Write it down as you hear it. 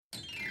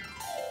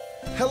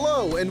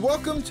Hello and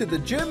welcome to the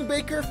Jim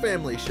Baker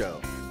Family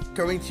Show.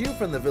 Coming to you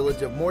from the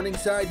village of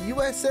Morningside,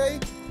 USA,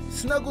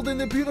 snuggled in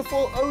the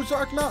beautiful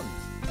Ozark Mountains.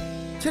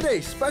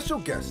 Today's special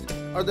guests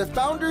are the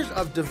founders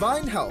of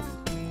Divine Health,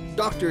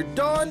 Dr.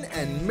 Don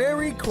and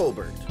Mary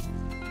Colbert.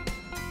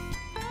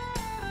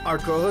 Our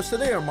co-hosts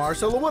today are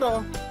Marcelo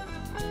Woodall,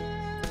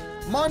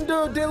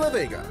 Mondo de la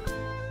Vega,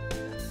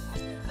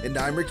 and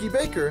I'm Ricky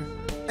Baker.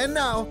 And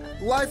now,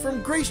 live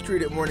from Gray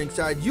Street at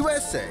Morningside,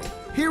 USA,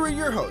 here are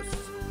your hosts,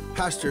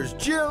 Pastors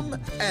Jim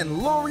and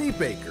Lori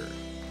Baker.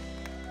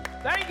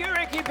 Thank you,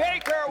 Ricky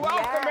Baker.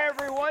 Welcome,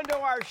 everyone, to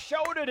our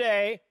show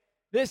today.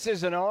 This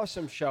is an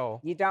awesome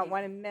show. You don't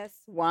want to miss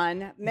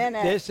 1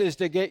 minute. This is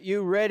to get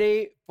you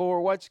ready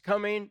for what's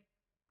coming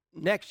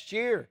next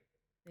year.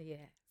 Yes.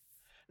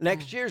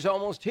 Next year's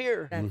almost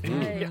here. That's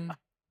right. Yeah.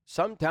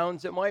 Some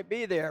towns it might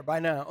be there by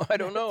now. I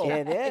don't know.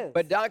 It is.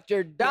 But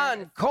Dr.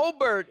 Don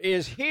Colbert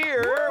is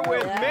here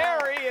with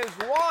Mary, his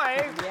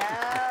wife.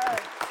 Yes.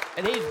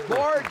 And he's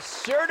board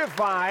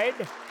certified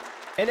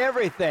and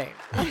everything.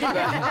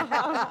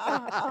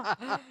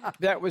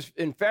 That was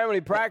in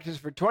family practice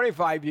for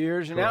 25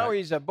 years, and now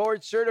he's a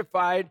board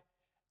certified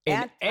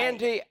in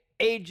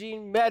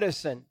anti-aging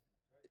medicine.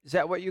 Is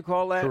that what you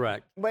call that?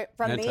 Correct. Wait,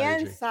 from the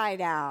Anti-aging.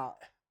 inside out.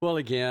 Well,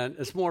 again,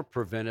 it's more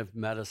preventive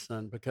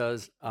medicine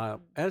because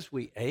as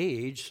we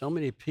age, so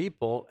many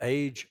people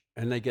age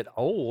and they get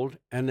old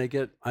and they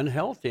get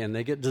unhealthy and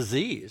they get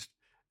diseased.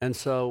 And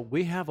so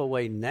we have a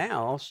way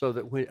now so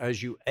that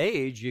as you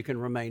age, you can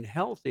remain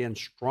healthy and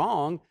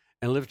strong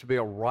and live to be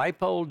a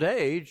ripe old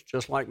age,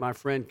 just like my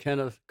friend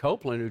Kenneth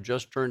Copeland, who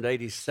just turned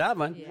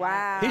 87. Yeah.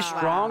 Wow. He's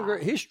stronger.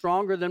 He's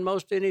stronger than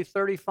most any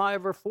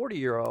 35 or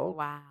 40-year-old.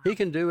 Wow. He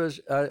can do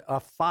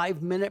a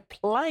 5-minute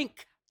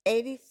plank.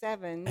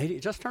 87.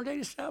 Just turned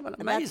 87.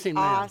 That's Amazing,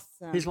 man.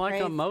 awesome. He's like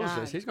a Praise Moses.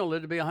 God. He's going to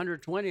live to be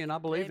 120, and I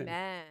believe him.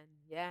 Amen.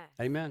 Yes.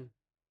 Amen.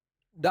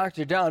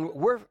 Dr. Don,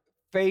 we're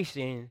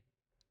facing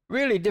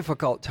really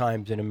difficult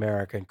times in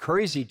America and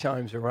crazy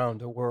times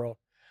around the world.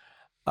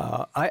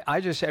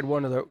 I just had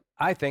one of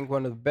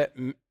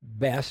the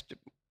best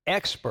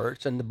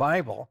experts in the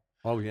Bible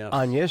Oh, yes.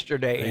 on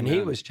yesterday, and he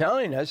Amen. was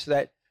telling us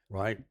that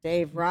Right.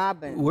 Dave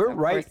Robbins. we're of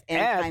right course,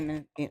 at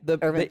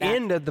the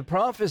end of the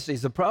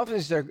prophecies. The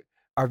prophecies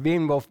are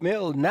being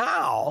fulfilled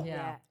now.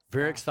 Yeah.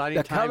 Very exciting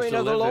The times coming to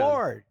of the live in.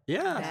 Lord.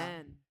 Yes.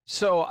 Amen.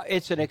 So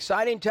it's an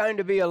exciting time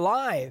to be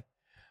alive,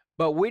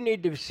 but we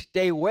need to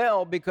stay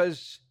well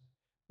because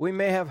we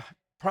may have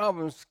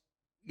problems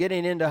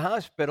getting into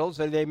hospitals,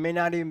 and they may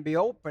not even be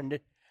opened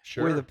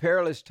Sure. with the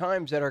perilous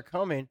times that are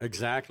coming.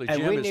 Exactly. And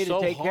Jim, we it's need so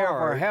to take care of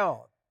our hard.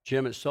 health.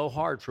 Jim, it's so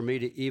hard for me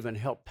to even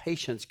help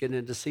patients get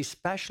in to see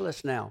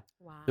specialists now.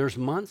 Wow. There's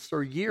months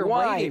or year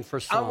Why? waiting for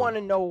some. I want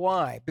to know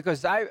why,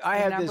 because I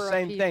have the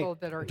same thing.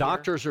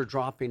 Doctors are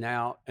dropping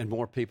out and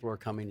more people are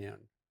coming in.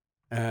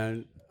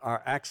 And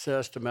our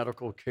access to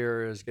medical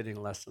care is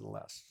getting less and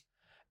less.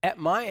 At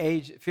my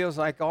age, it feels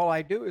like all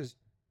I do is,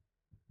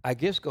 I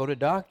guess, go to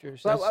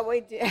doctors. Well, That's- what we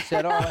do.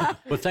 said all I-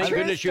 But thank True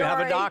goodness you have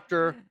a story.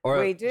 doctor.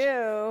 We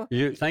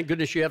do. Thank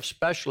goodness you have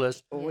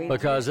specialists We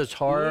because it's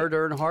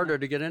harder and harder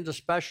to get into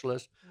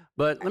specialists.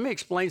 But let me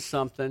explain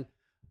something.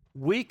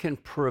 We can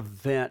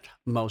prevent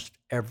most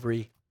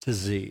every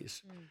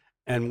disease.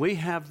 And we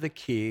have the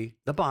key.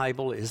 The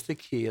Bible is the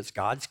key. It's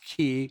God's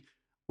key.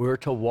 We're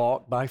to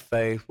walk by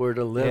faith. We're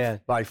to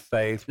live by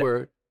faith.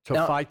 We're to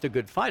fight the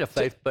good fight of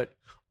faith. But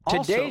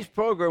also, Today's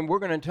program, we're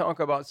going to talk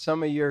about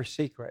some of your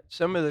secrets,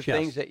 some of the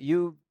things that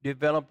you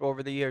developed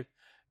over the years.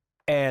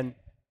 And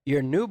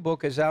your new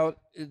book is out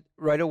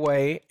right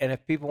away. And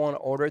if people want to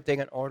order it, they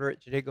can order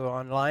it today. Go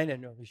online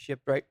and it'll be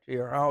shipped right to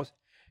your house.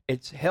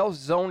 It's Health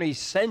Zone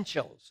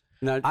Essentials.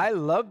 Now, I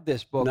love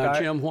this book. Now,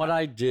 Jim, what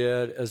I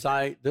did is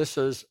this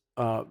is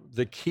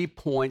the key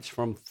points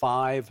from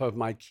 5 of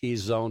my key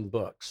zone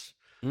books.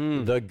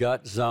 The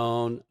gut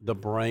zone, the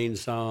brain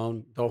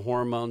zone, the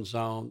hormone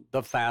zone,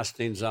 the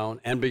fasting zone,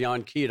 and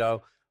beyond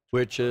keto,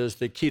 which is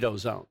the keto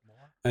zone.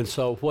 And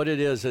so what it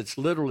is, it's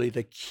literally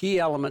the key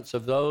elements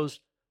of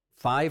those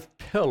 5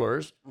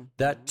 pillars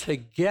that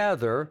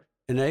together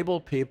enable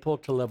people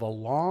to live a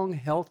long,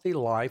 healthy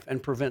life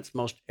and prevents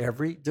most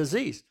every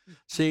disease.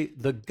 See,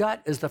 the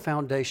gut is the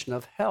foundation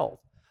of health.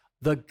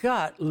 The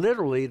gut,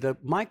 literally, the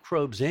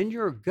microbes in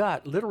your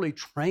gut literally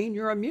train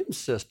your immune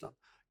system.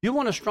 You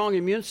want a strong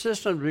immune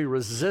system to be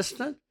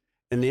resistant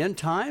in the end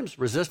times,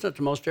 resistant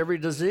to most every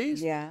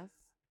disease? Yes.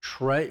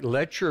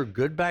 Let your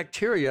good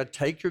bacteria,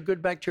 take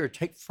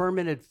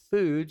fermented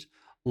foods,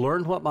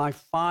 learn what my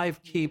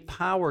 5 key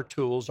power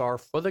tools are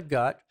for the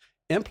gut,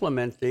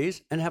 implement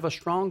these, and have a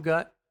strong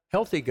gut,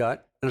 healthy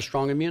gut, and a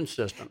strong immune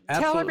system. Tell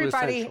Absolutely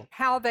everybody essential.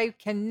 how they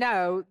can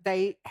know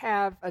they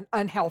have an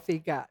unhealthy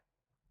gut.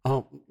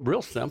 Oh,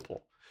 real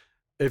simple.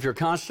 If you're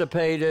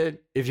constipated,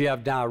 if you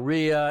have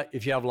diarrhea,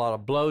 if you have a lot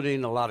of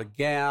bloating, a lot of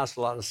gas,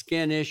 a lot of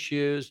skin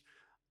issues,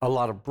 a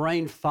lot of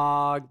brain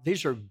fog,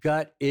 these are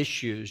gut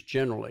issues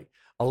generally.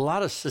 a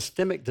lot of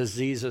systemic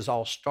diseases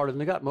all start in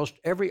the gut. Most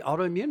every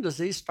autoimmune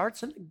disease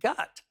starts in the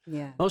gut.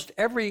 Yeah. Most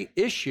every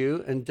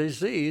issue and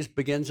disease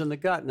begins in the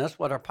gut. And that's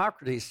what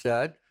Hippocrates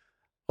said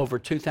over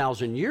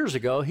 2,000 years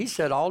ago. He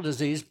said all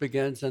disease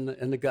begins in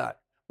the gut.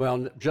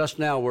 Well, just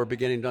now we're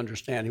beginning to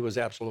understand he was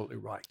absolutely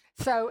right.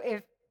 So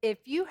if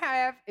you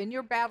have, and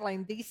you're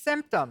battling these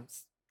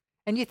symptoms,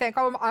 and you think,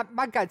 oh,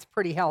 my gut's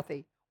pretty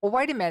healthy. Well,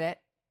 wait a minute.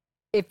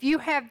 If you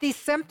have these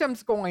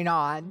symptoms going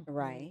on,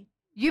 Right.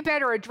 you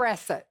better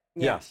address it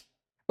Yes.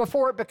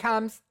 before it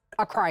becomes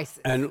a crisis.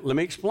 And let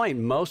me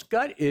explain. Most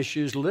gut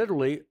issues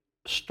literally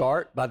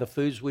start by the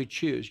foods we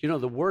choose. You know,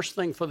 the worst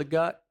thing for the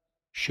gut,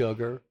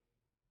 sugar,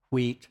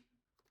 wheat,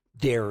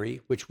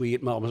 dairy, which we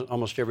eat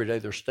almost every day.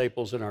 They're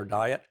staples in our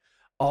diet.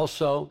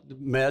 Also, the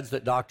meds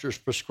that doctors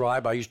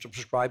prescribe. I used to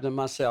prescribe them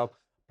myself.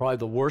 Probably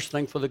the worst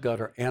thing for the gut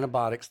are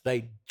antibiotics.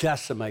 They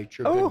decimate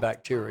your good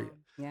bacteria.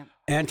 Yeah.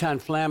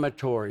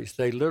 Anti-inflammatories,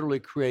 they literally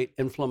create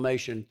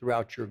inflammation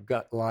throughout your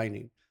gut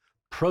lining.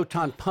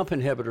 Proton pump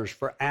inhibitors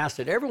for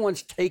acid.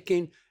 Everyone's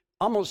taking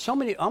almost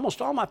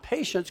all my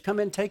patients come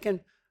in taking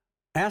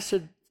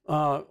acid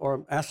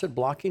or acid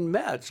blocking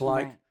meds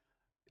like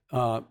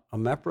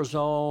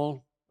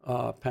omeprazole,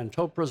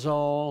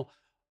 pantoprazole,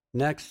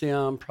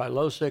 Nexium,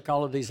 Prilosec,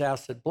 all of these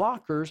acid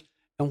blockers.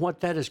 And what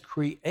that is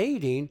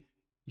creating,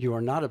 you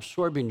are not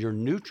absorbing your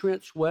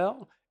nutrients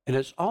well, and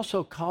it's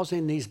also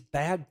causing these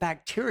bad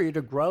bacteria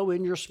to grow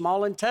in your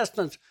small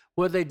intestines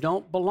where they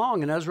don't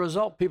belong. And as a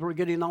result, people are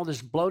getting all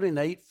this bloating.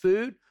 They eat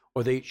food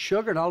or they eat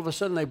sugar, and all of a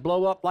sudden they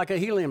blow up like a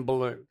helium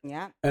balloon.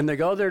 Yeah. And they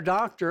go to their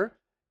doctor,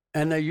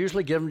 and they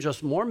usually give them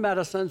just more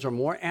medicines or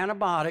more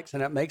antibiotics,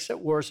 and it makes it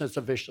worse. And it's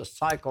a vicious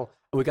cycle,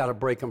 and we got to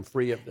break them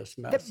free of this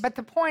mess. But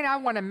the point I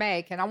want to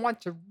make, and I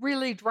want to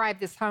really drive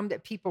this home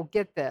that people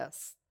get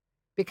this,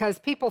 because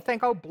people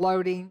think, oh,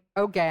 bloating,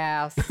 oh,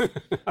 gas.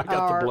 I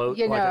got the bloat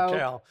like a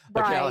cow.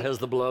 The cow right. has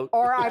the bloat.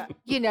 Or I've,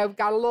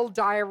 got a little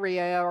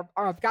diarrhea, or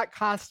I've got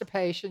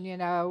constipation,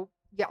 Yeah,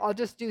 I'll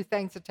just do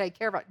things to take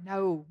care of it.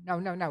 No.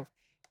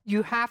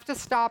 You have to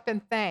stop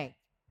and think.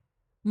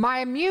 My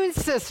immune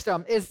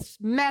system is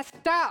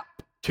messed up.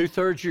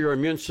 2/3 of your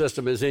immune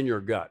system is in your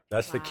gut.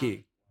 That's the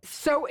key.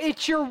 So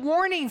it's your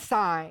warning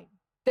sign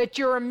that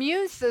your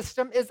immune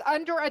system is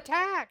under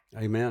attack.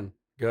 Amen.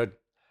 Good.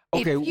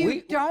 Okay, if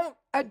you don't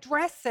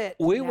address it,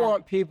 we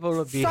want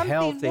people to be something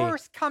healthy,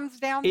 worse comes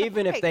down the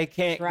even if pike. they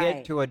can't That's get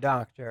right. to a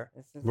doctor.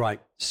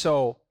 Right.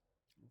 So,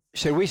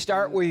 should we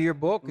start with your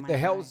book, The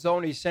Health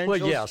Zone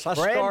Essentials? Well, yes.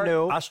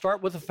 I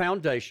start with the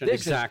foundation.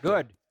 This exactly. is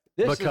good.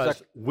 This because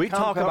is we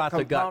talk about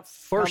the gut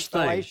first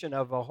thing. Compilation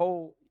of a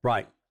whole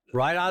Right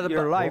out of the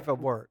your life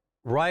of work.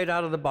 Right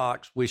out of the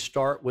box, we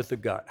start with the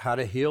gut. How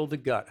to heal the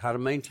gut. How to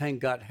maintain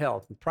gut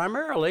health. And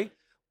primarily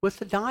with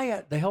the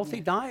diet, the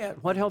healthy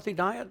diet. What healthy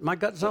diet? My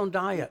gut zone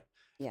diet.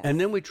 Yes. And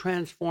then we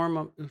transfer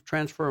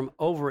them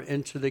over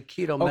into the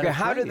keto. Okay,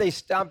 how do Mediterranean. they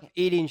stop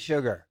eating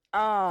sugar?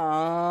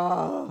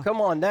 Oh.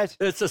 Come on, that's.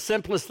 It's the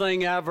simplest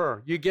thing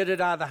ever. You get it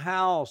out of the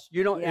house.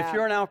 You don't. Yeah. If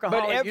you're an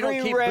alcoholic, But you don't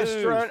every keep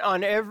restaurant booze.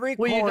 on every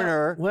Well, you don't-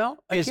 corner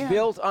well, is again,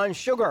 built on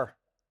sugar.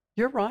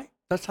 You're right.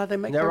 That's how they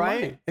make They're their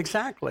right. money.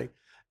 Exactly.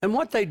 And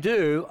what they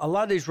do, a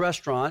lot of these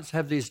restaurants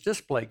have these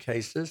display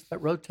cases that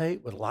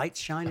rotate with lights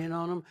shining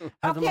on them,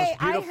 have the most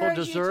beautiful I heard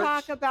desserts. you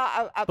talk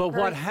about a but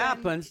what person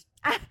happens?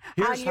 on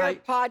Here's your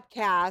how.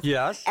 podcast.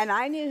 Yes. And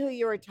I knew who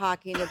you were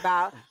talking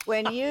about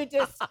when you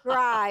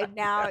described.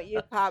 Now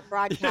you call it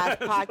broadcast,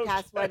 Yes, podcast,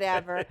 okay.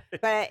 whatever.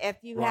 But if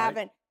you Right.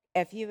 haven't,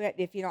 if you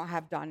don't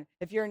have done,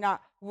 if you're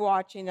not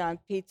watching on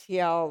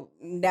PTL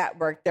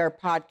Network, their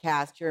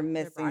podcast, you're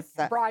missing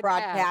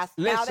broadcast.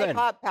 Now they Listen,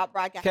 call it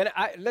broadcast.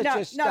 Let's No,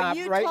 just no, stop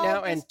you right told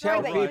now the and story,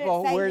 tell but you didn't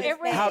people say where, his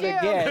name. how to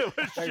It get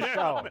was their Jim.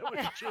 show. It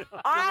was Jim.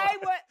 I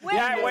Yeah,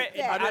 witnessed wait,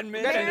 it. I didn't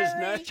mention his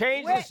Mary name.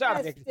 Change the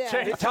subject. witnessed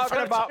it. You're talking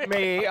about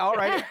me, all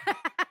right?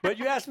 But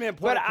you asked me a But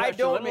important I question.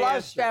 don't Let me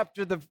lust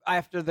answer.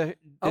 after the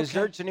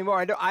desserts anymore.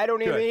 I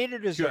don't even Good. eat a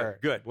dessert.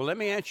 Good. Well, let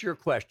me answer your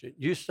question.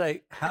 You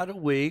say, how do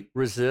we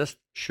resist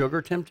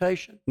sugar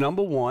temptation?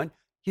 Number one,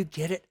 you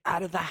get it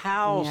out of the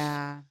house.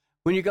 Yeah.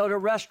 When you go to a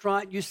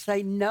restaurant, you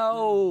say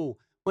no.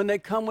 When they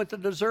come with the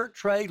dessert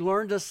tray,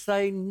 learn to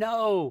say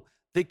no.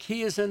 The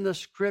key is in the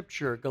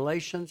scripture,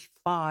 Galatians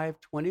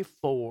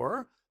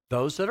 5:24.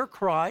 Those that are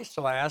Christ,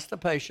 so I asked the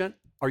patient,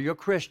 are you a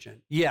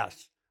Christian?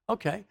 Yes.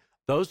 Okay.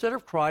 Those that are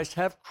Christ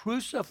have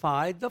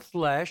crucified the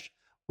flesh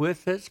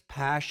with its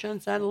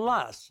passions and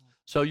lusts.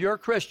 So you're a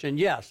Christian,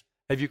 yes.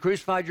 Have you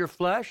crucified your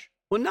flesh?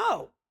 Well,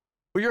 no.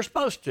 Well, you're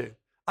supposed to.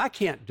 I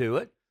can't do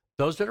it.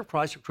 Those that are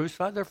Christ have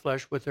crucified their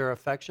flesh with their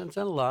affections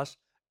and lusts.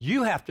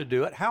 You have to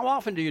do it. How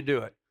often do you do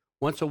it?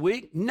 Once a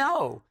week?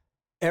 No.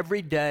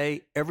 Every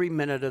day, every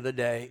minute of the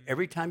day,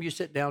 every time you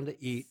sit down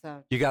to eat,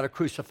 you got to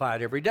crucify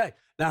it every day.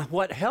 Now,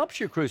 what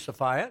helps you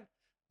crucify it?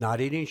 Not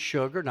eating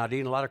sugar, not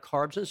eating a lot of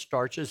carbs and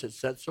starches. It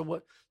sets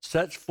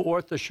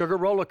forth the sugar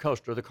roller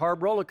coaster, the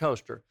carb roller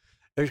coaster.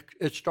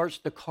 It starts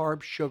the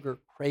carb sugar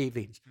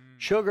cravings.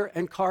 Sugar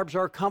and carbs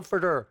are a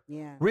comforter.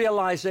 Yeah.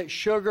 Realize that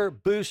sugar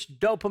boosts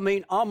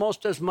dopamine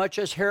almost as much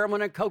as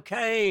heroin and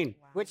cocaine.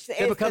 Which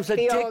It becomes the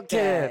feel addictive.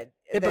 good,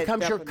 It the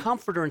becomes your dopamine.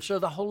 comforter, and so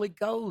the Holy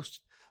Ghost.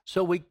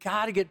 So we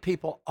got to get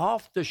people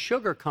off the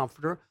sugar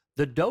comforter,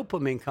 the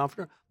dopamine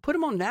comforter. Put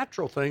them on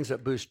natural things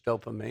that boost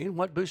dopamine.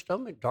 What boosts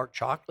dopamine? Dark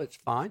chocolate's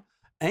fine.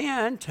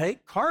 And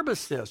take Carb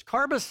Assist.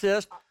 Carb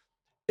Assist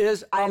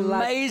is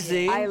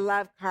amazing. I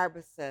love Carb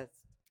Assist.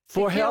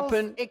 for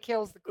helping. It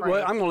kills the craving.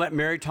 Well, I'm going to let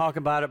Mary talk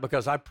about it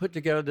because I put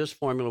together this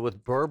formula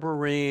with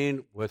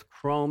berberine, with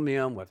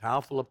chromium, with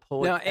alpha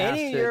lipoic Now, acid.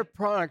 any of your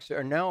products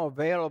are now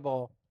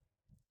available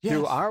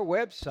through our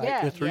website.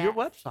 Yes. Yeah, through your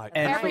website.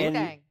 And,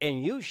 Everything.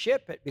 and you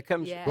ship it.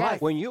 Becomes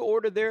Yes. when you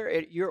order there,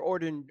 you're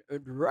ordering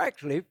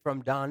directly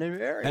from Don and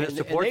Mary, And it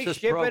supports they this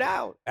ship it program.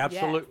 out.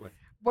 Absolutely.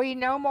 We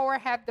no more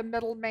have the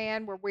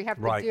middleman where we have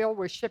to Right. deal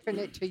with shipping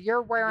it to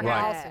your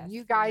warehouse and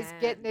you guys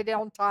Yes. getting it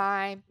on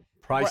time.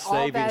 Price All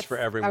savings that's- for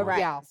everyone. Right.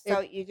 Yeah. So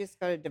you just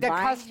go to The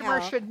Divine customer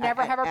Health should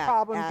never have a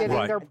problem getting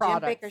Right. their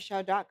products.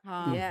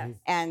 JimBakerShow.com Yes.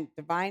 and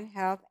Divine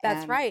Health.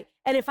 That's and right.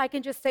 And if I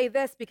can just say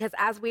this, because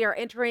as we are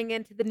entering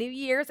into the new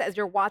years, as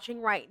you're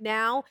watching right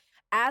now,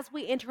 as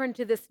we enter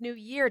into this new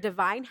year,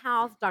 Divine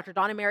Health, Dr.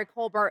 Dawn and Mary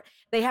Colbert,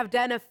 they have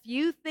done a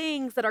few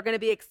things that are going to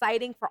be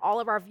exciting for all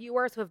of our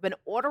viewers who have been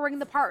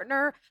ordering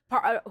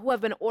who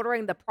have been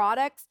ordering the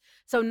products.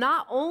 So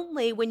not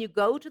only when you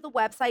go to the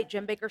website,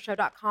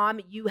 JimBakerShow.com,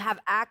 you have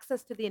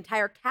access to the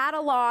entire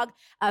catalog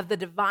of the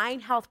Divine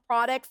Health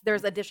products.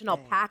 There's additional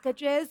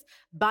packages,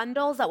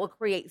 bundles that will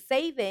create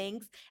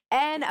savings.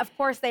 And of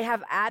course, they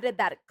have added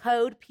that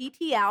code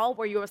PTL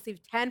where you'll receive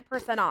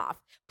 10%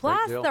 off.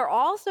 Plus, deal. they're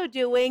also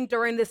doing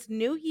during this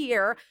new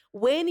year,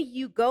 when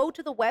you go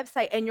to the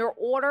website and your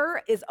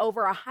order is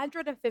over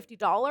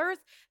 $150,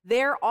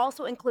 they're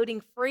also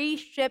including free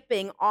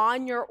shipping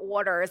on your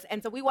orders.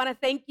 And so we want to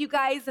thank you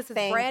guys. This is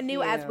Thank brand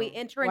new as you. we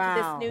enter Wow.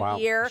 into this new Wow.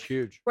 year. It's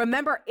huge.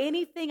 Remember,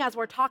 anything as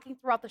we're talking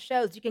throughout the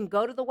shows, you can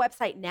go to the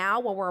website now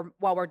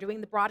while we're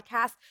doing the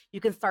broadcast. You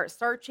can start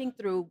searching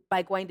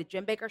by going to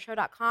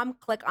JimBakerShow.com,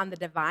 click on the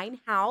Divine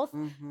Health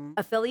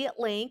affiliate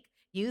link,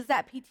 use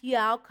that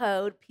PTL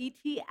code,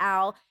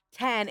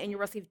 PTL10, and you'll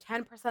receive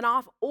 10%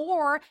 off.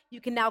 Or you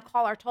can now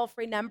call our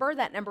toll-free number.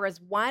 That number is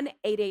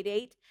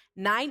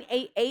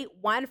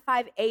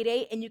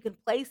 1-888-988-1588, and you can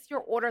place your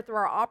order through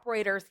our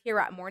operators here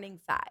at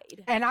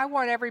Morningside. And I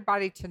want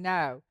everybody to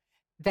know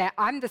that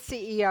I'm the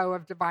CEO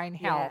of Divine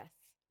Health. Yes.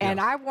 And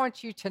I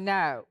want you to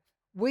know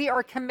we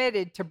are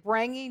committed to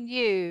bringing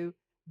you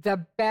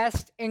the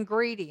best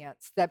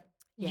ingredients that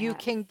you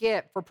Yes. can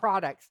get for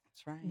products.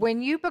 That's right.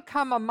 When you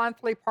become a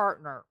monthly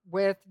partner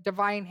with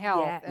Divine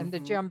Health Yes. and the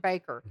Jim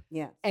Baker,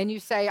 Yes. and you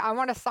say, I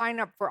want to sign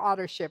up for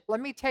AutoShip, let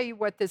me tell you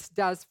what this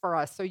does for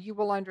us so you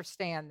will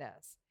understand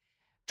this.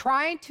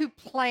 Trying to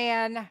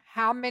plan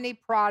how many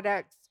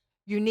products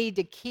you need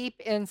to keep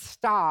in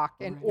stock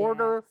in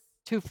order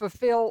to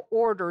fulfill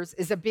orders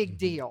is a big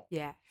deal.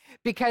 Yeah.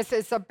 Because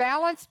it's a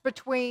balance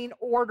between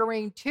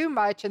ordering too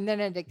much and then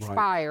it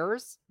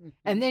expires,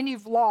 and then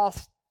you've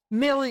lost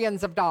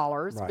millions of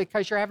dollars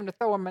because you're having to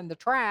throw them in the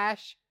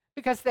trash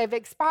because they've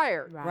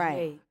expired.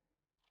 Right.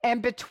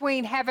 And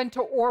between having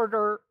to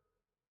order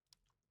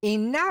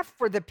enough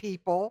for the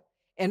people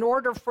in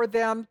order for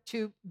them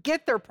to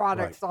get their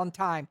products on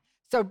time.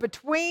 So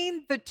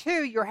between the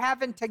two, you're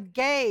having to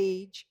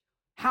gauge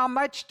how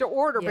much to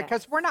order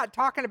because we're not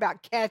talking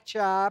about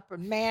ketchup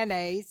and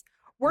mayonnaise.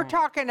 We're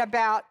talking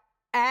about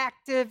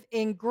active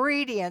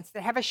ingredients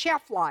that have a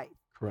shelf life.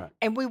 Correct.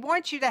 And we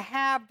want you to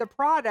have the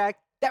product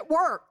that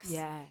works.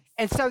 Yes.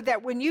 And so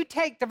that when you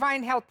take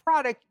Divine Health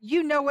product,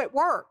 you know it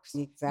works.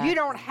 Exactly. You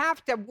don't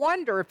have to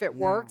wonder if it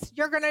works.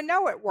 You're going to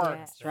know it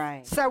works. That's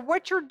right. So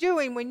what you're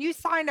doing when you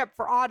sign up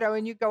for Auto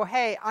and you go,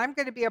 hey, I'm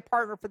going to be a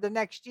partner for the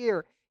next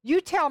year,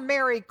 you tell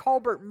Mary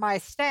Colbert and my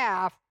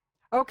staff,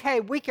 okay,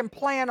 we can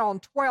plan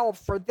on 12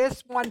 for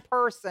this one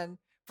person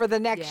for the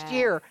next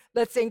year.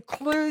 Let's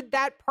include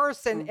that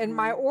person in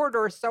my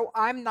order so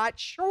I'm not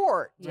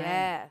short.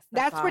 Yes.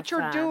 That's what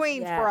you're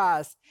doing for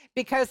us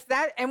because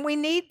and we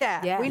need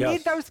that. Yes. We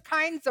need those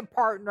kinds of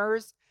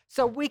partners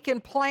so we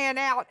can plan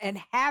out and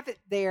have it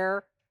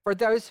there for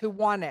those who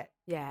want it.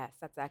 Yes,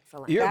 that's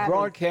excellent. Your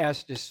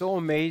broadcast is so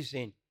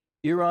amazing.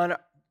 You're on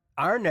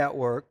our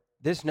network,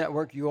 this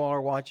network you all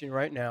are watching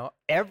right now,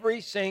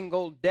 every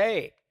single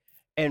day.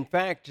 In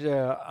fact,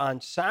 on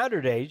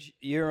Saturdays,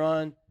 you're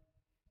on,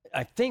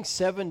 I think,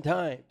 7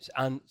 times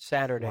on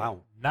Saturday.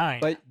 Wow. 9.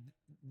 But,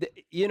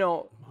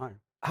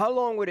 how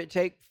long would it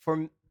take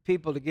for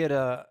people to get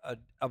an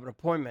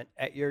appointment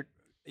at your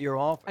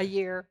office? A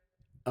year.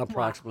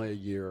 Approximately a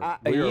year. A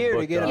We are year to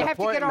booked get up. You have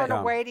to get on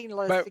appointment. a waiting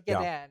list But- to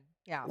get in.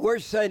 Yeah. We're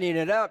setting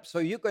it up so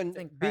you can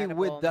be incredible.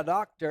 with the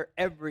doctor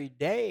every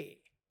day.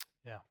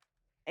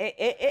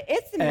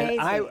 It's amazing.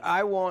 And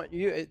I want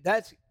you,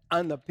 that's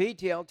on the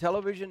PTL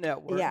television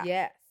network. Yeah.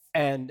 Yes.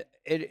 And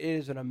it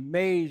is an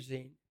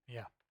amazing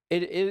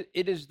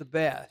It is the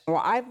best.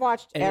 Well, I've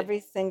watched And every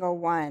single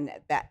one.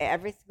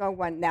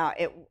 Now,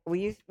 we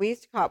used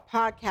to call it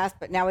podcast,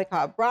 but now we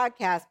call it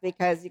broadcast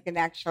because you can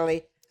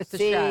actually It's a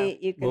see. show.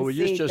 You can Well, we see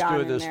used to just Don do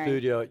it in and the Mary.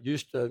 studio. It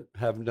used to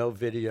have no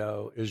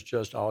video. It's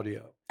just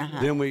audio.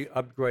 Uh-huh. Then we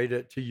upgraded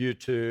it to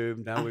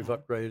YouTube. Now we've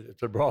upgraded it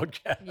to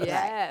broadcast.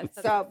 Yes.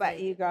 So, but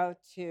you go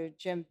to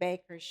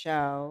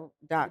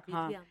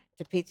JimBakerShow.com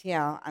to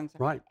PTL. I'm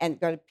sorry, Right. and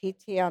go to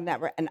PTL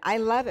Network, and I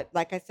love it.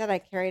 Like I said, I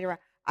carry it around.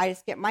 I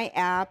just get my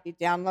app. You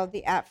download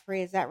the app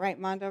free. Is that right,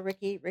 Mondo?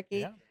 Ricky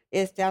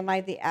is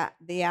download the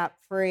app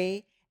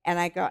free. And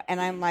I go,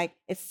 and I'm like,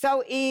 it's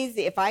so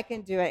easy. If I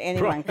can do it,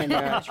 anyone can do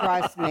it.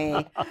 Trust me.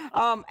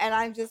 And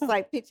I'm just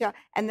like, PTL.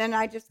 And then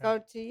I just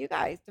go to you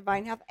guys,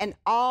 Divine Health, and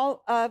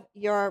all of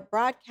your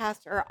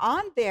broadcasts are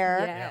on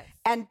there.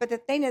 Yes. But the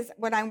thing is,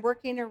 when I'm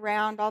working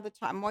around all the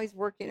time, I'm always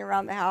working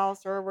around the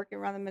house or working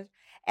around the ministry,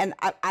 and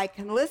I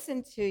can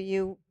listen to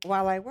you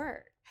while I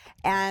work.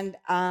 And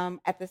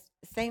at the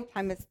same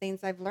time, it's things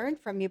I've learned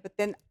from you. But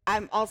then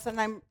I'm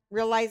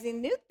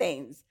realizing new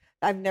things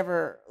I've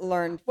never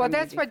learned from Well, you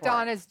that's what before.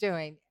 Donna's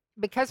doing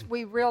because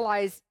we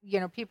realize,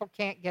 people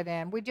can't get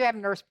in. We do have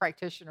nurse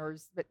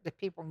practitioners that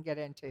people can get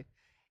into.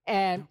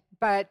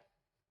 But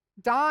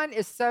Dawn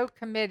is so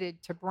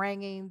committed to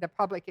bringing the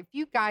public. If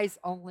you guys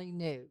only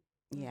knew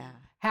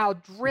how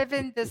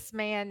driven this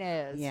man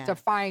is to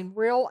find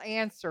real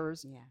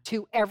answers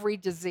to every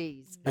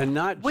disease. And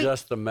not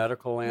just the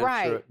medical answer,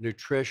 Right.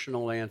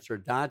 nutritional answer,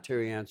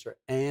 dietary answer,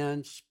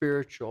 and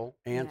spiritual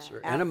answer,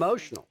 and absolutely.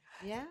 emotional.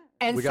 Yeah.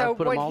 And We so gotta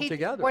put 'em what all he,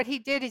 together. What he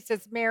did, he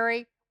says,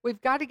 Mary, we've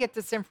got to get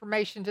this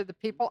information to the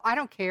people. I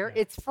don't care.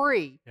 It's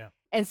free. Yeah.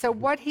 And so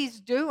what he's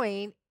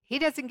doing, he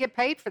doesn't get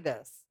paid for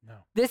this. No.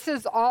 This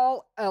is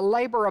all a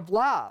labor of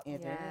love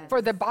It is.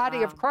 for the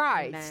body of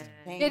Christ.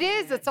 It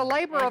is. It's a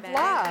labor of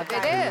love.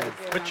 It is.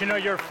 But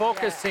you're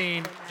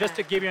focusing, just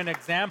to give you an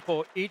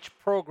example, each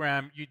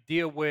program you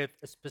deal with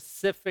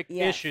specific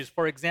issues.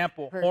 For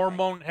example,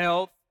 hormone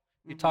health.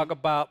 You talk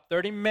about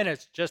 30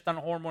 minutes just on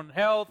hormone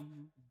health,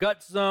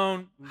 gut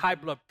zone, high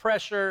blood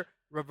pressure,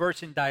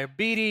 reversing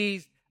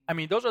diabetes. I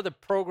mean, those are the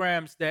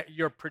programs that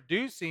you're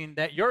producing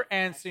that you're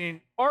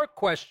answering our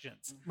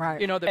questions. Right.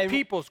 The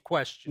people's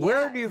questions.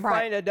 Where do you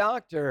find a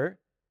doctor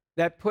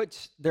that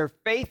puts their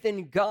faith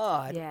in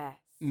God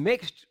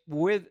mixed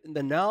with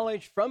the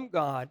knowledge from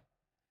God?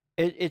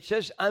 It's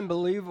just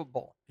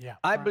unbelievable. Yeah.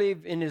 I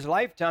believe in his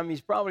lifetime,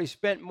 he's probably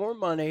spent more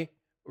money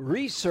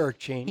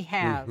researching He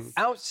has.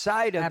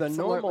 outside of the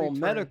Absolutely normal true.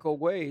 medical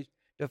ways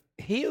to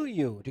heal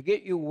you, to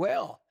get you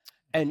well.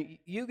 And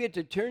you get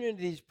to turn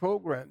into these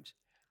programs.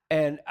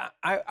 And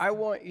I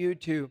want you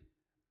to,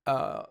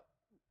 do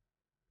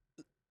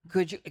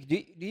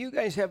you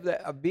guys have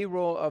a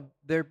B-roll of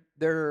their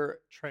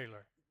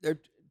Trailer.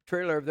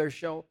 trailer of their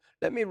show?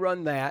 Let me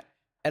run that.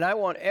 And I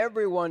want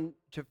everyone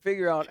to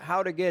figure out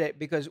how to get it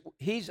because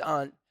he's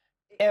on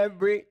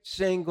every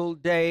single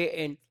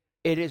day and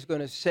it is going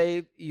to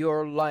save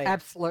your life.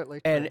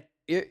 Absolutely true.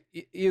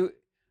 And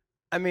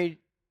I mean,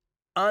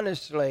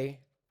 honestly,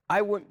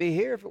 I wouldn't be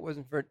here if it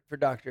wasn't for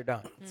Dr.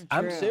 Don.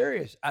 I'm true.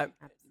 serious.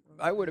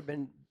 I would have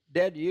been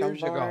dead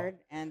years ago. Lord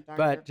and Dr.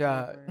 But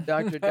Colbert.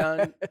 Dr.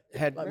 Don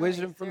had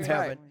wisdom from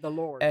seriously. heaven. The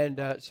Lord.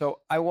 And so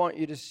I want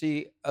you to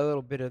see a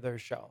little bit of their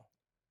show.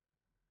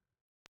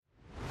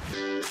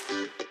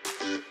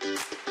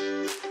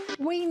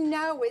 We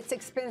know it's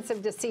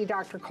expensive to see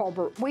Dr.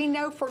 Colbert. We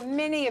know for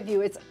many of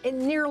you it's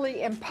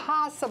nearly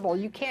impossible.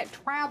 You can't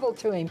travel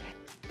to him.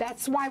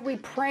 That's why we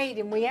prayed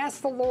and we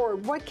asked the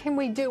Lord, what can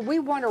we do? We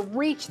want to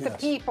reach the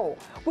people.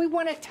 We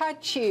want to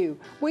touch you.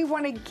 We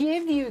want to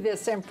give you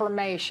this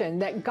information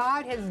that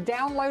God has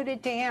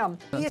downloaded to him.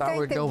 Do you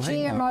think that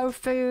GMO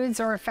foods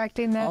are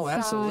affecting that Oh,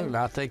 absolutely.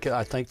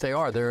 I think they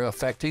are. They're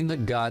affecting the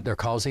gut. They're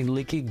causing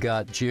leaky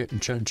gut.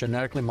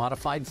 Genetically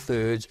modified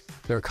foods.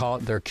 They're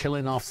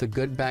killing off the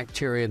good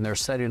bacteria, and they're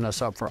setting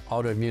us up for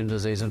autoimmune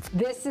disease. And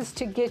This is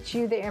to get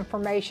you the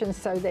information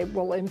so they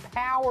will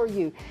empower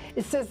you.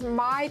 It says,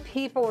 my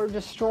people are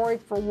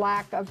destroyed for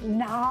lack of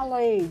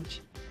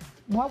knowledge.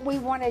 What we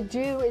want to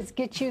do is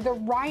get you the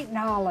right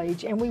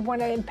knowledge, and we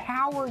want to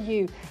empower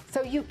you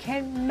so you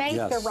can make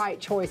the right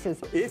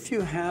choices. if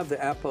you have the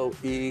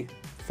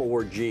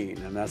ApoE4 gene,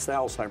 and that's the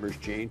Alzheimer's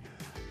gene,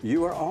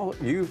 you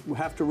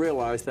have to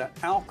realize that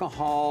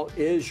alcohol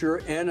is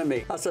your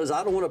enemy. I says,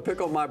 I don't want to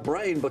pick on my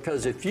brain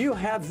because if you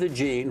have the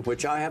gene,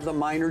 which I have the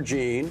minor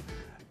gene,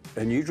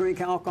 and you drink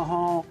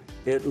alcohol,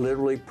 it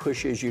literally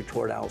pushes you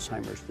toward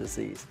Alzheimer's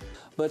disease.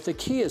 But the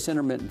key is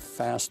intermittent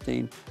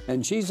fasting.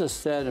 And Jesus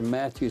said in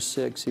Matthew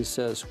 6, he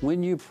says,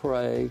 when you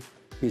pray,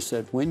 he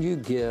said, when you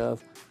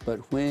give, but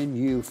when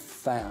you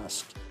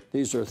fast.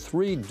 These are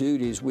three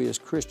duties we as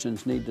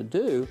Christians need to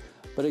do.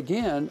 But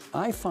again,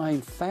 I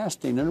find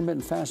fasting,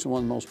 intermittent fasting,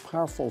 one of the most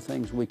powerful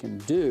things we can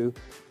do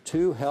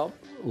to help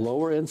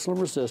lower insulin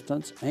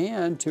resistance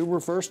and to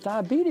reverse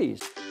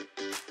diabetes.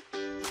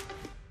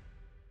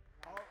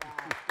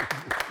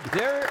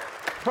 Their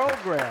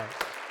program,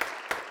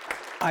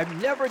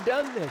 I've never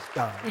done this,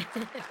 Don.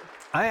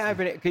 I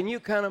haven't. Can you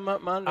count them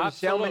up, Mondo?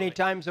 See how many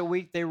times a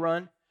week they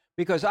run?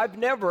 Because I've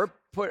never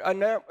put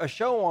a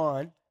show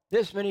on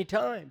this many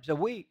times a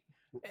week,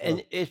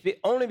 and it's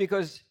only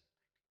because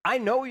I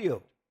know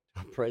you.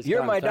 Praise You're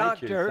God. my Thank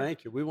doctor. You.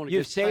 Thank you. We want to.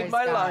 You've saved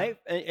my life,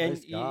 and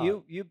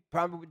you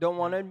probably don't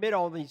want to admit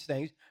all these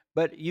things,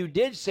 but you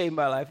did save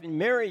my life. And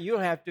Mary, you'll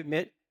have to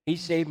admit, he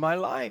saved my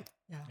life.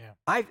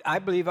 Yeah. I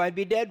believe I'd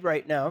be dead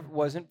right now if it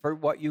wasn't for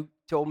what you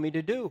told me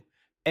to do.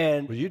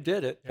 And well, you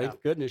did it. Yeah.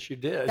 Thank goodness you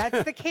did.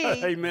 That's the key.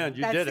 Amen.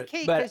 You did it. That's the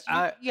key, because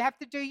you have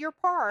to do your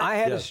part. I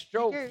had a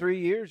stroke 3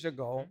 years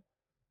ago,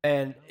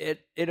 and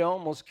it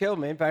almost killed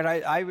me. In fact,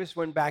 I just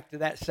went back to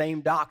that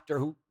same doctor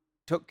who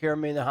took care of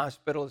me in the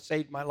hospital and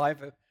saved my life.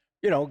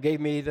 Gave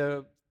me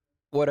the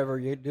whatever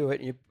you do it,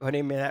 and you put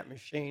him in that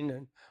machine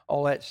and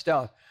all that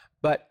stuff.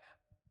 But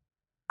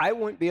I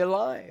wouldn't be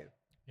alive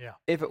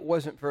if it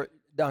wasn't for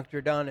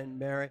Dr. Don and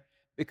Mary,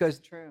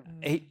 because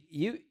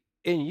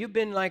you've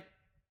been like,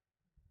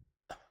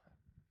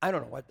 I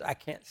don't know what I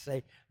can't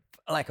say,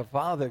 like a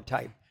father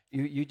type.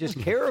 You just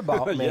care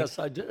about me. Yes,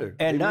 I do.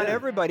 And not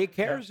everybody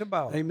cares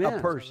about a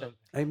person.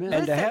 Amen.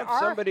 And to have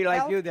somebody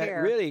like you that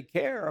really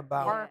care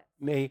about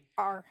me.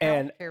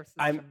 And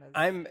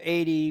I'm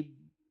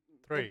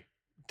 83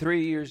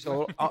 years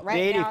old.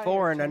 Right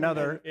 84 in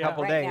another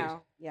couple days.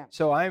 Now,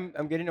 So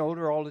I'm getting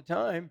older all the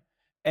time.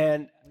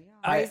 And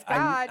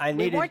I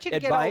needed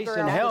advice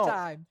and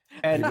help.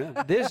 And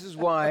this is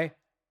why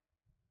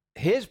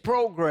his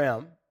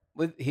program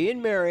with he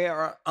and Mary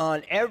are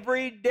on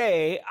every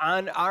day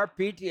on our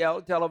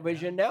PTL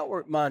television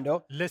network,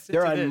 Mondo.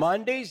 They're on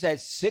Mondays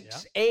at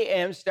 6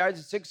 a.m., starts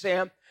at 6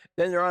 a.m.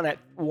 Then they're on at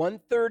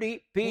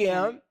 1:30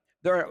 p.m.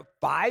 They're at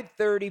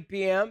 5:30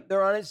 p.m.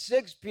 They're on at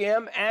 6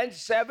 p.m. and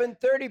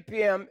 7:30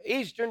 p.m.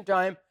 Eastern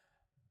time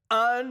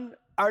on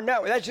our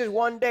network. That's just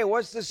one day.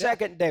 What's the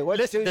second day? What's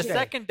Tuesday? The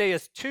second day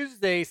is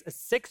Tuesdays at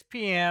 6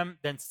 p.m.,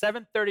 then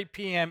 7:30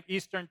 p.m.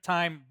 Eastern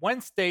time.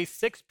 Wednesday,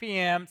 6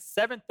 p.m.,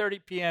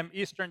 7:30 p.m.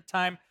 Eastern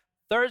time.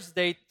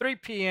 Thursday, 3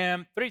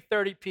 p.m.,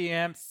 3:30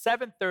 p.m.,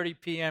 7:30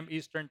 p.m.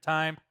 Eastern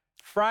time.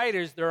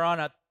 Fridays, they're on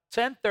at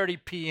 10:30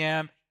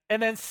 p.m.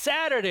 And then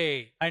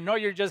Saturday, I know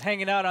you're just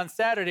hanging out on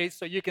Saturdays,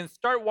 so you can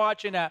start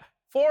watching at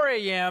 4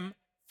 a.m.,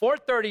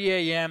 4:30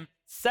 a.m.,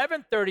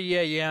 7:30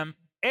 a.m.,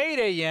 8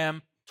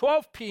 a.m.,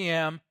 12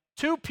 p.m.,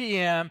 2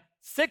 p.m.,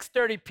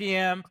 6:30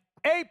 p.m.,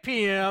 8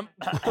 p.m.,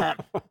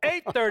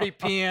 8:30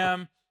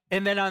 p.m.,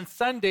 and then on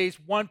Sundays,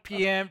 1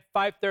 p.m.,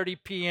 5:30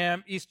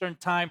 p.m. Eastern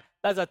time.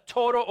 That's a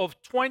total of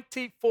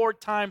 24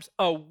 times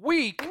a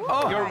week.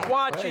 You're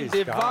watching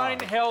Divine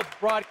Health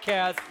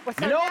broadcast.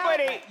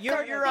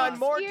 You're on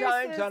more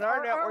times on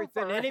our network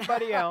than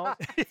anybody else.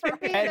 For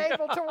being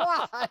able to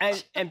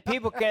watch. And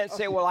people can't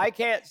say, well, I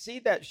can't see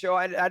that show.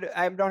 I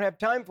don't have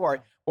time for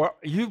it. Well,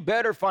 you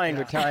better find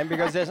a time,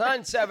 because it's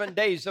on 7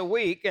 days a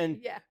week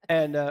and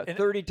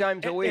 30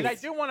 times a week. And I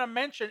do want to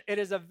mention, it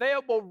is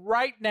available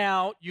right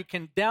now. You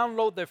can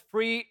download the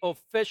free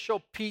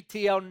official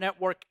PTL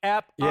Network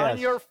app on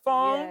your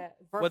phone,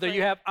 whether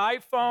you have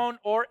iPhone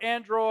or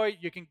Android.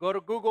 You can go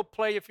to Google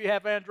Play if you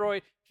have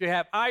Android. If you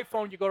have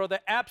iPhone, you go to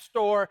the App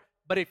Store.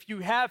 But if you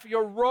have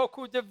your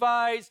Roku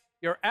device,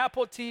 your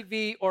Apple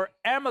TV, or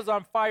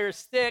Amazon Fire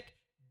Stick,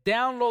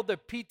 download the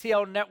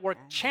PTL Network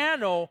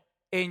channel,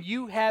 and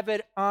you have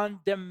it on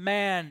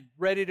demand,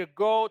 ready to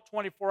go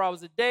 24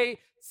 hours a day,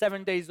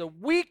 7 days a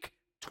week,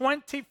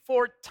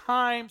 24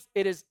 times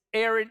it is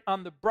airing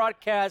on the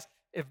broadcast.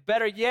 If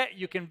better yet,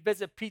 you can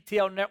visit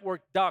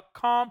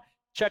ptlnetwork.com,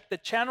 check the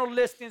channel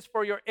listings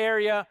for your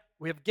area.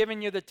 We have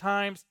given you the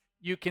times.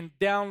 You can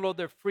download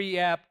the free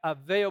app,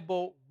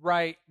 available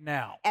right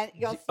now. And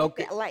you'll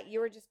see, like you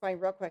were just going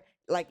real quick,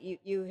 like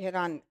you hit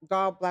on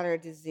gallbladder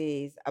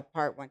disease,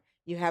 part one.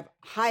 You have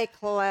high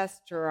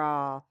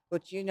cholesterol,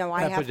 which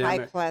I have high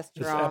cholesterol.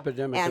 It's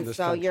epidemic and in this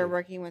so country. You're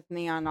working with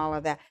me on all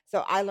of that.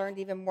 So I learned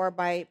even more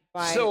by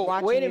so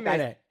watching wait a you guys.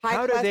 minute.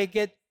 How do they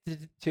get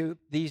to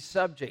these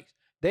subjects?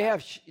 They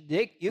have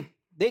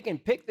they can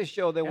pick the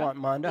show they want,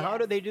 Mondo. How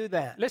do they do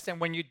that? Listen,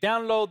 when you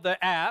download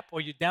the app or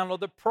you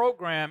download the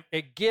program,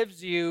 it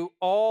gives you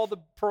all the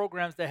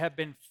programs that have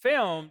been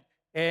filmed,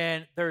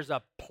 and there's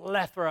a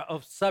plethora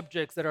of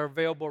subjects that are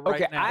available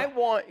right now. I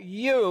want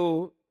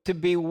you to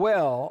be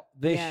well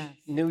this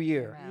new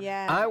year.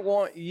 Yes. I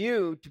want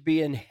you to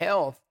be in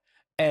health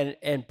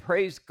and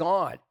praise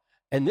God.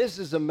 And this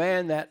is a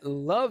man that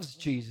loves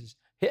Jesus.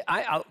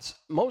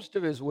 Most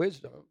of his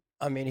wisdom,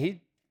 I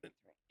mean,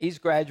 he's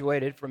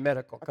graduated from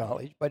medical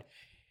college, but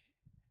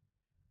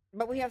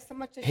we have so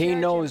much to he share,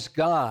 knows Jim.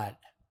 God.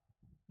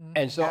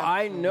 And so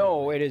I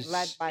know it is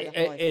led by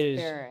the Holy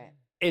Spirit.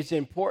 It's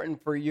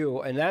important for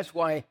you, and that's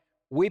why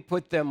we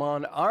put them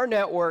on our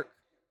network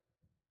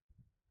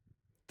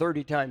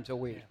 30 times a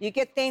week. You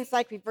get things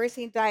like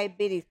reversing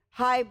diabetes,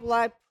 high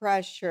blood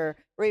pressure,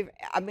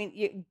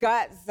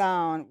 gut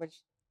zone, which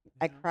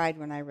I cried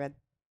when I read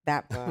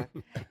that book,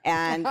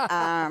 and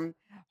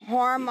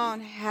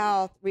hormone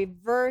health,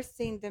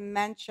 reversing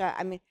dementia.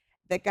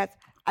 The guts.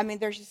 I mean,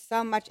 there's just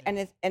so much, and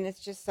it's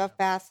just so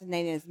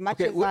fascinating. As much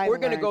as we're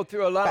going to go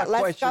through a lot of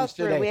questions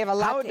today. We have a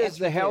lot How to does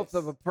the health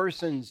introduce. of a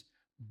person's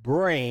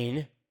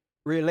brain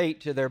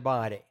relate to their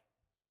body?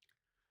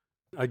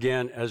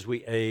 Again, as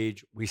we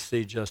age, we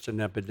see just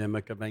an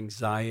epidemic of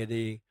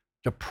anxiety,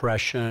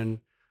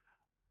 depression,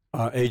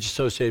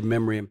 age-associated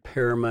memory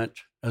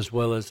impairment, as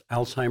well as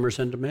Alzheimer's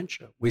and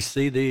dementia. We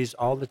see these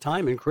all the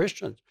time in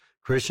Christians.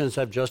 Christians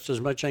have just as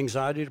much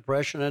anxiety,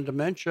 depression, and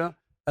dementia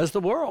as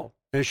the world.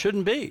 And it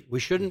shouldn't be. We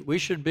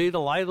should be the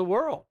light of the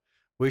world.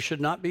 We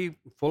should not be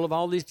full of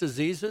all these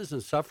diseases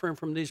and suffering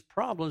from these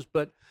problems,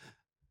 but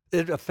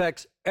it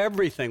affects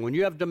everything. When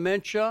you have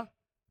dementia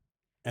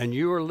and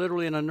you are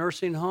literally in a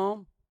nursing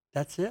home,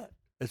 that's it.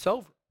 It's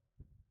over.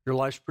 Your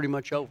life's pretty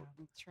much over.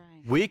 That's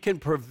right. We can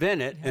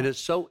prevent it, and it's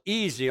so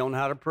easy on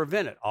how to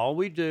prevent it. All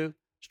we do,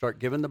 start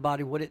giving the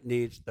body what it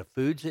needs, the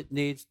foods it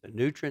needs, the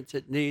nutrients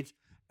it needs,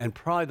 and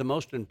probably the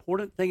most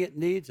important thing it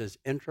needs is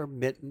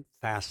intermittent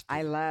fasting.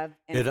 I love,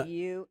 and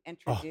you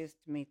introduced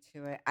me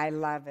to it. I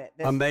love it.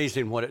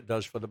 Amazing what it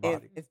does for the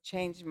body. It's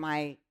changed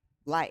my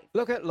life.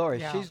 Look at Lori.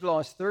 Yeah. She's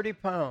lost 30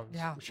 pounds.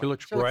 Yeah. She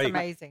looks great.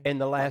 Amazing. In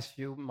the last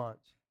few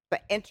months.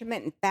 But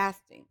intermittent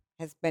fasting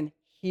has been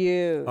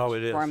huge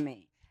for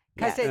me.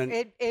 Because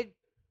it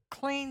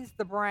cleans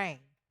the brain.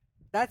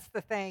 That's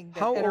the thing. That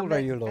How old are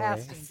you,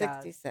 Lori?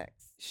 66.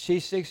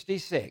 She's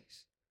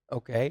 66.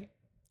 Okay.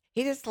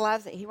 He just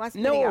loves it. He wants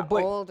me to get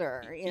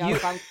older.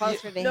 If I'm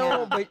closer to him.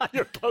 No, but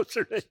you're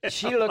closer to him.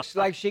 She looks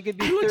like she could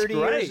be 30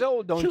 years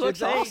old, don't you think?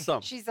 She looks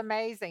awesome. She's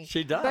amazing.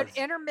 She does. But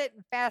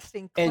intermittent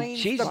fasting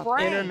cleans and the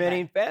brain.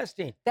 Intermittent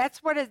fasting.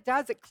 That's what it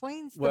does. It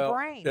cleans the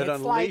brain. It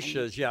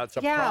unleashes, it's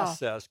a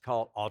process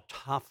called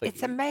autophagy.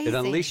 It's amazing. It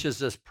unleashes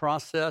this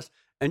process.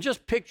 And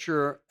just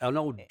picture an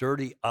old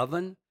dirty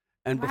oven.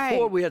 And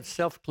before we had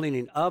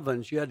self-cleaning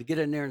ovens, you had to get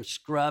in there and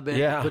scrub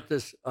it, put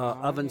this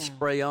oven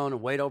spray on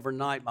and wait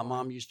overnight. My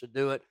mom used to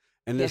do it.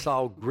 And this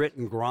all grit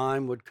and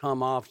grime would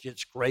come off. You'd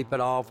scrape it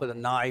off with a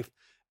knife.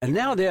 And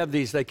now they have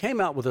these. They came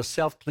out with a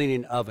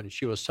self-cleaning oven.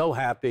 She was so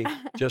happy.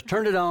 Just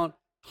turned it on,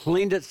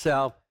 cleaned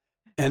itself.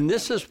 And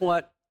this is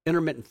what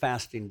intermittent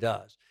fasting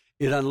does.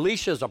 It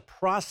unleashes a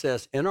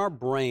process in our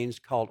brains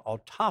called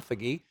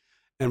autophagy.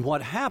 And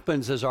what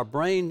happens is our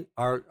brain,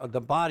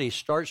 the body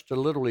starts to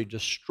literally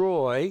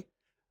destroy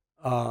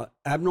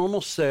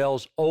abnormal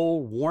cells,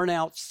 old,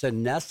 worn-out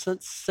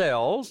senescent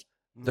cells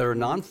that are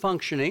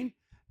non-functioning,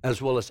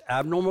 as well as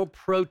abnormal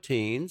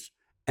proteins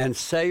and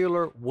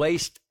cellular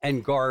waste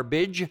and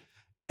garbage.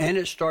 And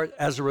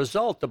as a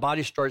result, the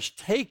body starts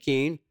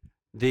taking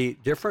the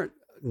different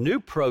new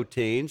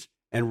proteins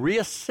and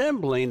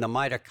reassembling the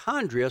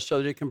mitochondria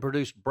so that it can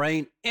produce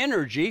brain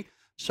energy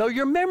so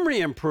your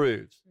memory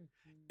improves.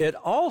 It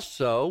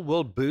also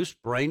will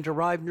boost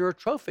brain-derived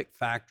neurotrophic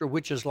factor,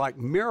 which is like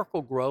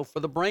miracle grow for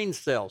the brain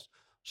cells.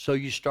 So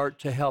you start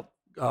to help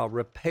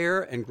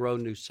repair and grow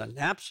new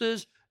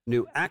synapses,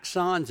 new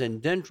axons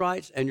and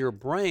dendrites, and your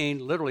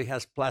brain literally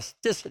has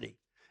plasticity.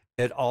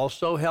 It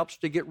also helps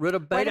to get rid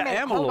of beta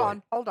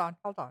amyloid. Hold on.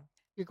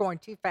 You're going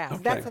too fast.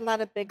 Okay. That's a lot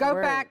of big Go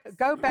words.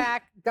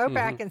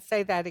 back and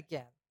say that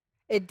again.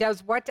 It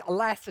does what?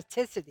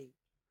 Elasticity.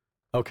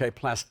 Okay,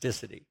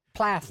 plasticity.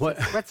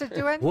 What's it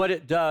doing? What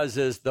it does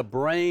is the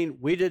brain,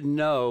 we didn't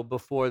know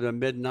before the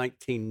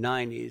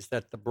mid-1990s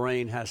that the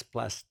brain has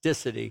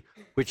plasticity,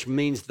 which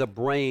means the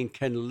brain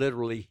can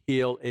literally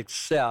heal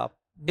itself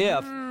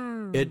if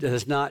it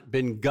has not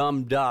been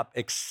gummed up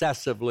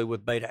excessively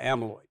with beta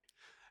amyloid.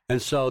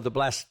 And so the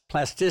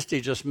plasticity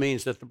just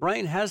means that the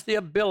brain has the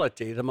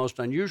ability, the most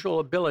unusual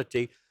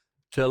ability,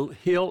 to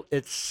heal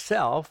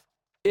itself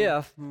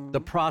if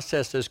the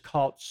process is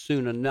caught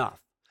soon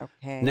enough.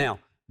 Okay. Now,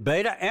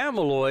 beta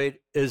amyloid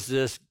is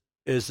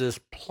this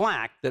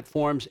plaque that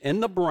forms in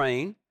the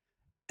brain,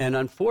 and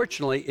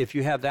unfortunately, if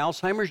you have the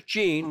Alzheimer's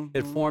gene,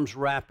 it forms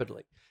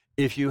rapidly.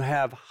 If you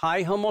have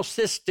high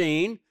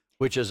homocysteine,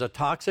 which is a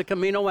toxic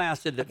amino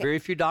acid that very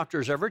few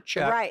doctors ever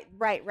check.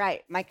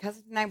 Right. My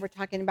cousin and I were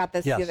talking about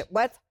this. Yes.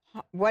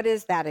 What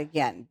is that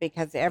again?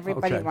 Because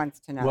everybody wants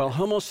to know. Well,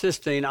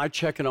 homocysteine, I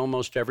check in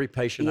almost every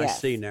patient I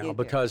see now you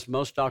because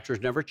most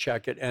doctors never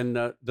check it, and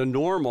the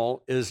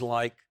normal is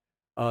like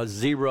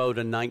 0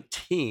 to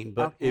 19.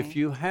 But if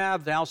you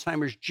have the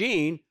Alzheimer's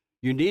gene,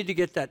 you need to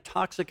get that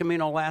toxic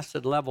amino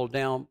acid level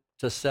down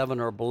to 7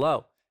 or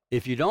below.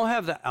 If you don't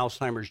have the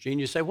Alzheimer's gene,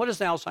 you say, what is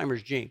the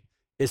Alzheimer's gene?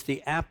 It's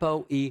the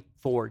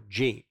ApoE4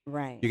 gene.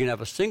 Right. You can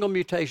have a single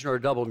mutation or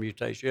a double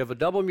mutation. You have a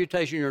double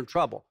mutation, you're in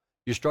trouble.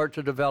 You start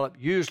to develop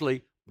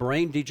usually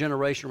brain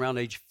degeneration around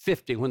age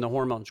 50 when the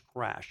hormones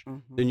crash.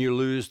 Then you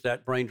lose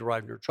that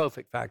brain-derived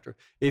neurotrophic factor.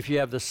 If you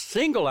have the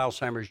single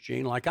Alzheimer's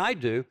gene, like I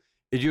do,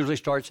 it usually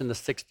starts in the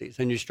 60s,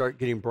 and you start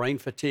getting brain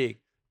fatigue.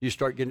 You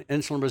start getting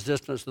insulin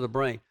resistance to the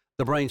brain.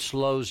 The brain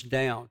slows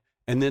down,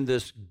 and then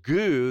this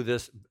goo,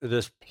 this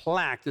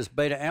plaque, this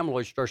beta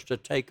amyloid starts to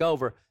take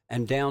over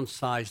and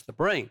downsize the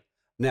brain.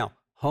 Now,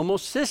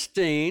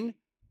 homocysteine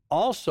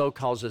also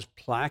causes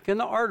plaque in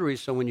the arteries.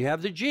 So when you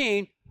have the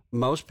gene,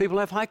 most people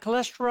have high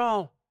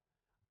cholesterol.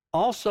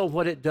 Also,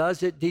 what it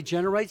does, it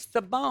degenerates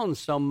the bones.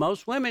 So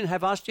most women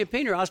have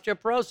osteopenia or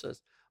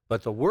osteoporosis.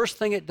 But the worst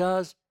thing it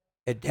does,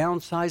 it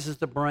downsizes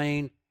the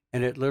brain,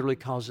 and it literally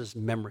causes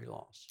memory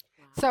loss.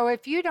 So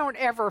if you don't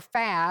ever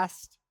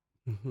fast,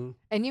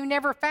 and you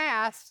never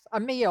fast a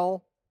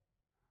meal,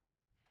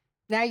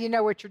 now you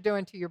know what you're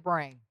doing to your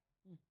brain.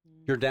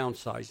 You're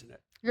downsizing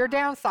it. You're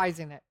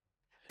downsizing it.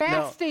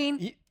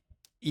 Fasting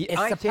is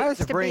I supposed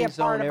take the to be a brain part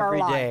zone of our every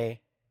life.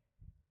 day.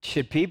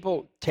 Should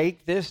people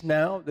take this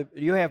now?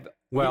 You have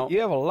a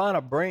lot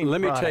of brain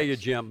Let me products. tell you,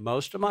 Jim,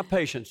 most of my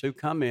patients who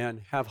come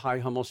in have high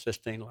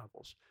homocysteine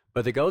levels.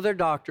 But they go to their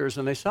doctors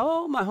and they say,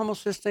 oh, my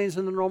homocysteine's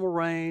in the normal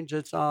range.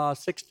 It's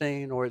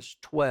 16 or it's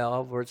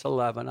 12 or it's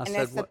 11. And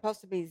it's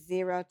supposed to be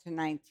 0 to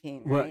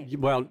 19, right?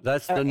 Well,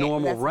 that's the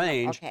normal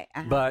range. Okay.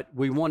 But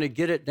we want to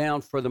get it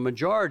down for the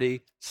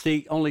majority.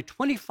 See, only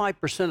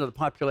 25% of the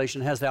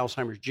population has the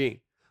Alzheimer's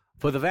gene.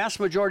 For the vast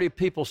majority of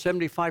people,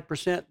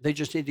 75%, they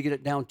just need to get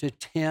it down to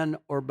 10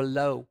 or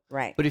below.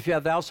 Right. But if you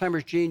have the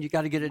Alzheimer's gene, you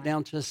got to get it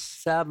down to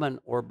 7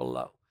 or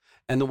below.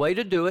 And the way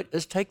to do it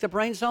is take the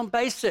Brain Zone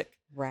Basic.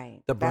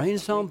 Right. The Brain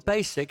Zone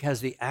Basic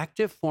has the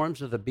active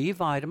forms of the B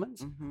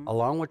vitamins,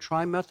 along with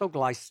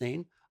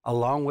trimethylglycine,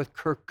 along with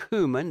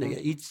curcumin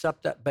that eats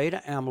up that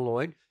beta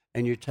amyloid.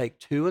 And you take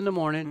 2 in the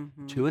morning,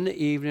 2 in the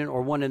evening,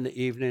 or 1 in the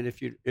evening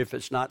if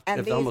it's not, and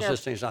if the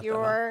homocysteine is not that high.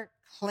 pure,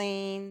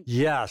 clean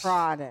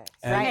products.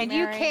 And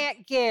you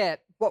can't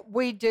get what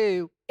we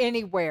do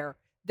anywhere.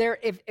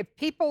 If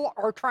people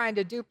are trying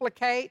to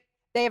duplicate,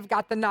 they have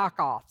got the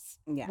knockoffs.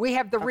 Yeah. We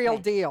have the real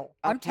deal.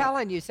 I'm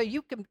telling you. So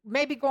you can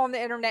maybe go on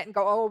the internet and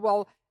go, oh,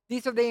 well,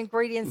 these are the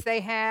ingredients they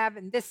have,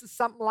 and this is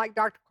something like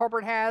Dr.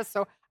 Colbert has,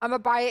 so I'm going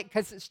to buy it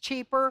because it's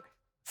cheaper.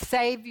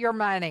 Save your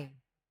money.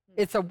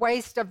 It's a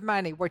waste of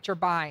money what you're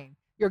buying.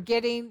 You're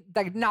getting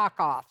the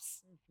knockoffs,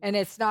 and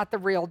it's not the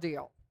real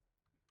deal.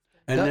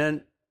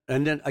 And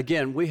then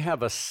again, we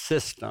have a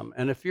system.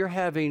 And if you're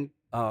having,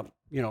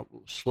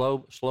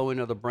 slowing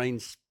of the brain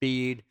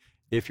speed,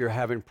 if you're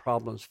having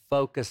problems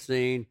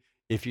focusing,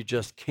 if you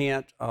just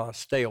can't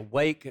stay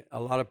awake, a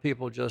lot of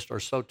people just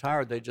are so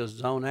tired they just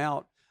zone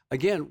out.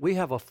 Again, we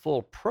have a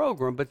full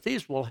program, but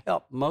these will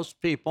help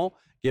most people,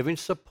 giving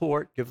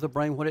support, give the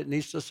brain what it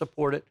needs to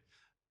support it,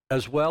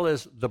 as well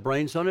as the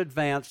Brain Zone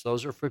Advanced.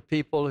 Those are for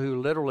people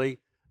who literally,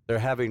 they're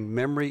having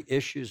memory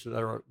issues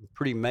that are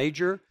pretty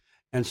major.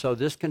 And so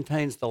this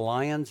contains the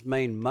lion's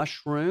mane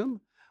mushroom,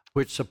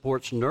 which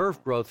supports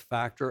nerve growth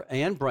factor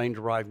and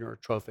brain-derived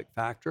neurotrophic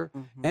factor.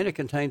 And it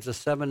contains a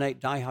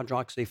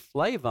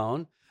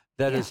 7,8-dihydroxyflavone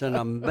that is an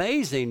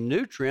amazing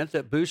nutrient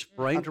that boosts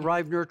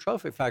brain-derived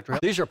neurotrophic factor.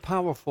 These are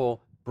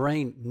powerful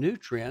brain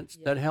nutrients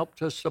that help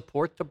to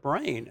support the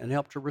brain and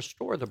help to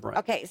restore the brain.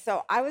 Okay,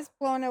 so I was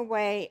blown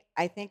away,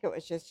 I think it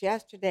was just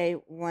yesterday,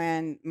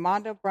 when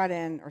Mondo brought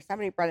in, or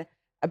somebody brought in,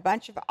 a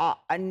bunch of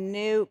a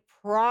new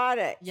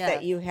products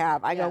that you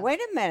have. I go, wait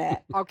a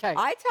minute. Okay.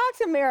 I talk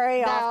to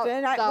Mary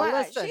often.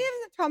 Listen. She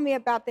hasn't told me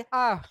about the...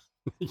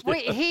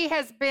 He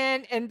has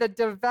been in the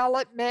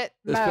development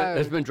mode.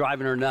 It's been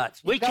driving her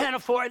nuts. We can't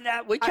afford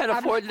that. We can't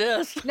afford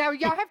this. Now,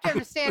 y'all have to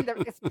understand that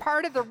it's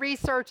part of the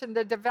research and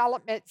the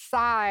development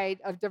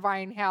side of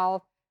Divine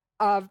Health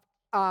of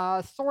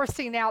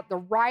sourcing out the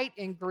right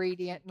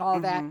ingredient and all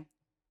that.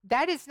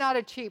 That is not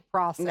a cheap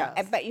process. No,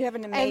 but you have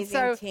an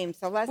amazing team.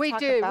 So let's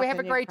talk about We have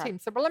a great team.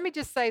 So, but let me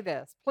just say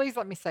this. Please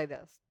let me say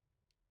this.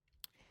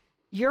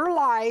 Your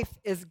life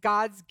is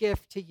God's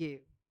gift to you.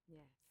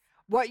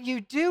 What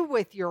you do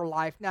with your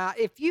life. Now,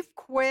 if you've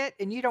quit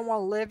and you don't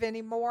want to live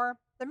anymore,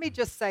 let me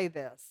just say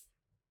this.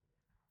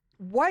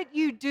 What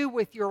you do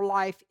with your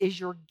life is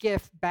your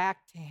gift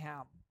back to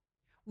Him.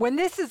 When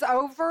this is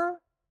over,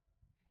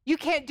 you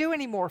can't do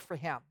any more for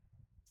Him.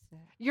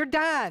 You're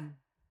done.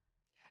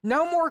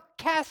 No more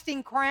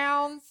casting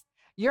crowns.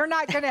 You're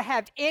not going to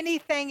have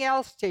anything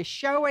else to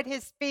show at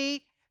His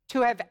feet,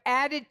 to have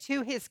added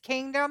to His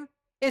kingdom.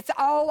 It's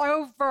all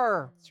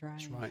over. That's right.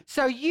 That's right.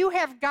 So you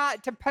have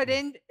got to put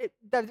in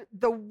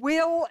the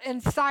will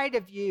inside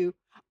of you.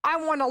 I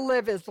want to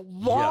live as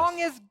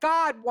long as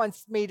God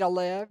wants me to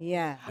live.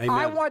 Yeah. Amen.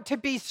 I want to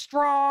be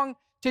strong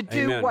to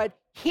do what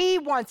He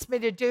wants me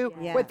to do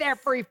with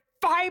every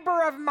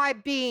fiber of my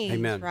being.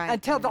 Amen. Right.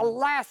 Until the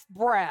last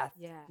breath.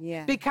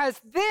 Yeah.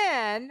 Because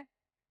then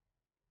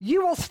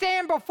you will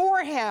stand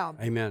before Him.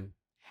 Amen.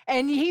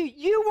 And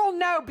you will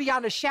know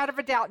beyond a shadow of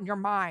a doubt in your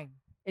mind,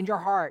 in your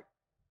heart,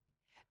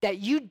 that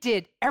you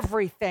did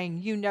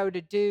everything you know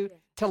to do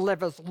to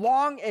live as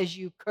long as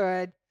you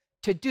could,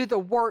 to do the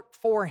work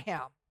for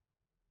Him.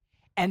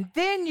 And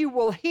then you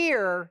will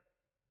hear,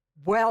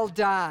 well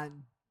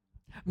done,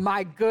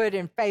 my good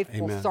and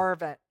faithful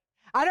servant.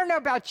 I don't know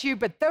about you,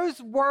 but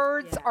those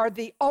words are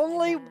the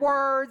only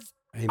words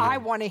I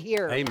want to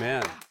hear.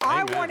 Amen.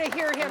 I want to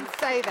hear Him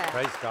say that.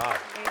 Praise God.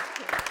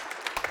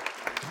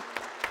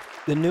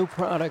 The new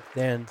product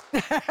then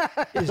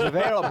is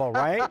available,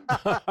 right?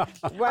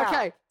 Wow.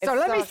 Okay, so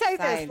let me say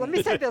this. Let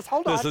me say this.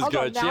 Hold on. This is hold good.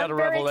 On. Now, She had a I'm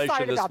very revelation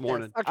excited this about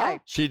morning. Okay.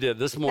 She did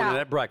this morning Now,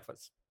 at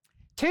breakfast.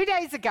 2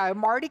 days ago,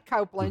 Marty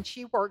Copeland,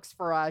 she works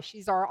for us.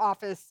 She's our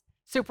office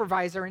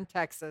supervisor in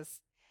Texas.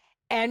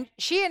 And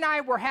she and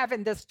I were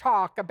having this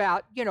talk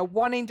about,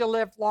 wanting to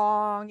live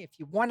long, if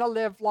you want to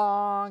live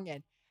long,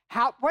 and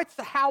how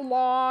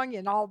long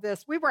and all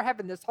this. We were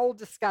having this whole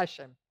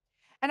discussion.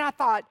 And I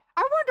thought,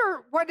 I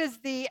wonder what is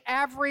the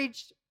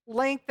average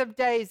length of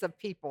days of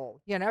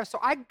people, So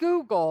I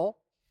Google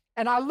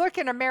and I look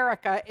in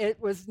America,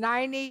 it was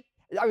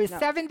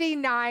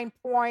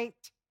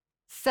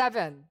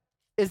 79.7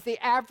 is the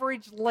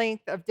average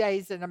length of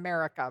days in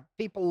America.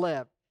 People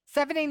live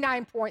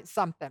 79 point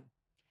something.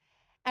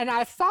 And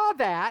I saw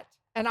that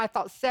and I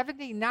thought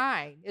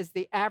 79 is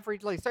the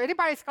average length. So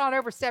anybody's gone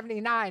over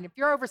 79, if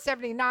you're over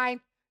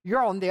 79,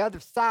 you're on the other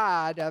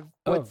side of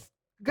what's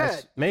good.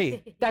 That's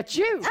me. That's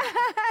you.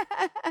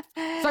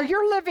 So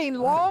you're living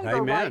longer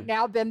Amen. right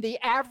now than the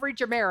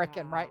average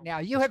American right now.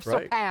 You have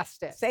right.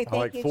 surpassed it. Say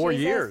thank you, 4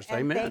 Jesus, years. and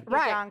Amen. Thank you,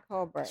 Right. John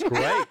Colbert. It's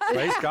great.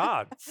 Praise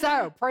God.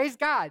 So praise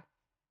God.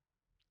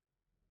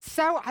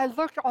 So I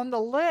looked on the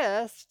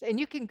list, and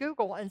you can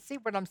Google and see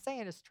what I'm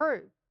saying is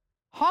true.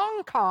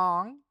 Hong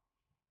Kong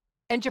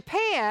and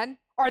Japan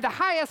are the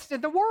highest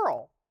in the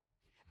world.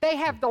 They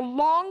have the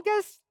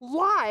longest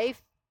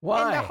life in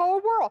the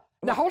whole world.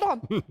 Now hold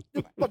on.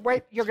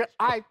 Wait,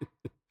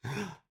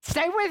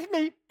 stay with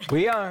me.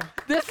 We are.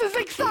 This is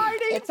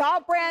exciting. It's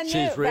all brand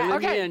new. She's really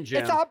Okay, in,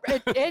 Jim.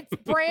 it's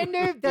brand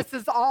new. This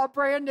is all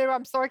brand new.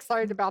 I'm so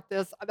excited about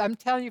this. I'm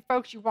telling you,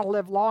 folks, you want to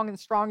live long and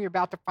strong. You're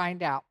about to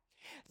find out.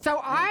 So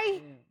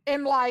I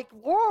am like,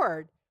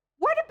 Lord,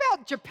 what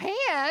about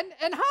Japan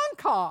and Hong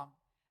Kong?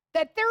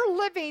 That they're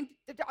living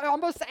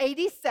almost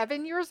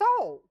 87 years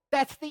old.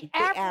 That's the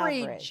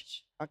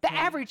average. Okay. The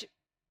average.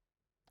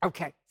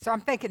 Okay, so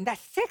I'm thinking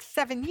that's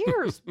 6-7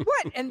 years.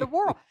 What in the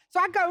world? So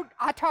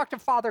I talk to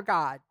Father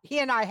God. He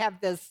and I have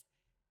this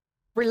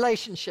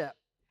relationship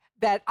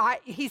that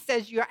he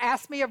says, you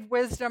ask me of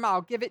wisdom,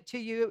 I'll give it to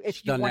you.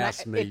 If you want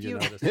ask me,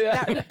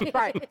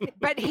 right.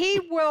 But he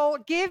will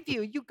give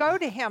you. You go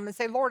to him and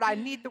say, Lord, I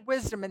need the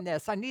wisdom in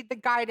this. I need the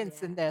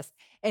guidance in this.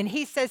 And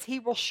he says he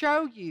will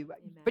show you,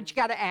 but you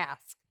got to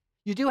ask.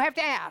 You do have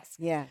to ask.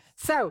 Yes.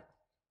 So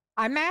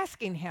I'm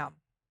asking him.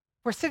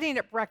 We're sitting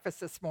at breakfast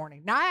this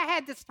morning. Now, I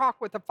had this talk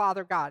with the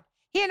Father God.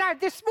 He and I,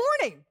 this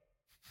morning,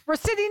 we're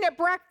sitting at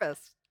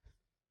breakfast.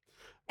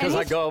 Because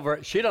I go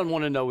over, she doesn't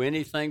want to know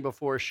anything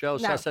before a show.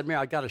 So No. I said, Mary,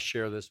 I got to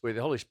share this with you.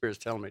 The Holy Spirit's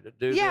telling me to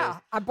do Yeah,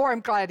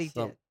 I'm glad he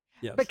did.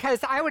 Yes.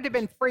 Because I would have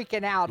been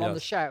freaking out on the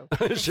show.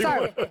 She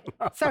would.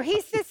 So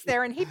he sits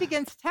there and he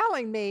begins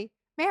telling me,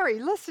 Mary,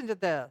 listen to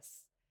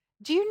this.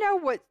 Do you know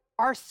what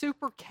our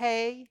Super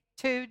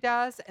K2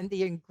 does and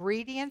the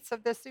ingredients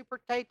of the Super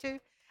K2?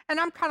 And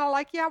I'm kind of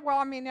like, yeah, well,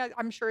 I mean,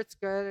 I'm sure it's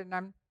good, and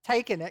I'm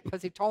taking it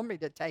because he told me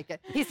to take it.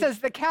 He says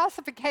the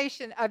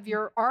calcification of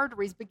your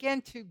arteries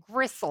begin to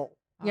gristle.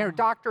 You know,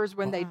 doctors,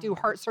 when they do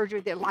heart surgery,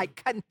 they're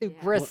like cutting through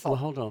gristle. Well,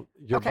 hold on.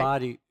 Your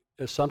body,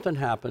 if something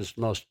happens to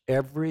most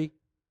every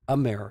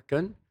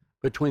American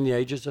between the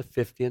ages of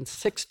 50 and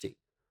 60,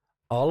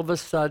 all of a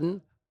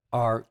sudden,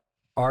 our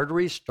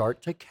arteries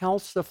start to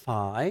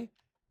calcify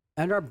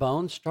and our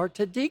bones start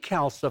to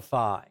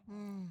decalcify.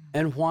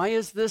 And why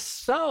is this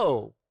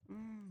so?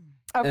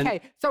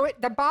 Okay, so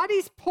the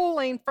body's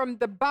pulling from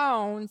the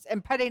bones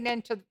and putting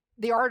into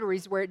the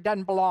arteries where it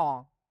doesn't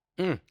belong.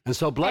 And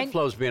so blood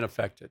flow is being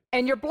affected.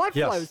 And your blood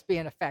flow is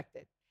being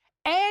affected.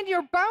 And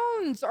your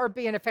bones are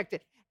being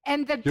affected.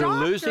 And You're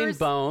losing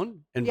bone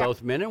in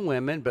both men and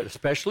women, but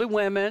especially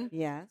women.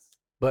 Yes.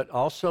 But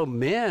also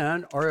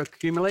men are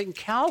accumulating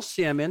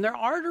calcium in their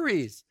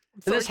arteries.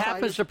 And this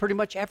happens to pretty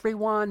much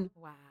everyone.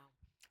 Wow.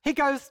 He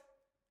goes,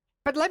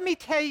 but let me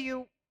tell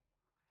you,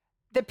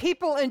 the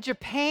people in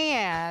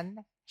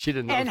Japan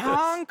and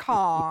Hong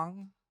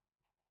Kong,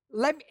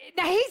 now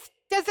he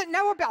doesn't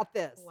know about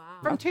this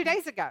from 2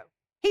 days ago.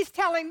 He's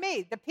telling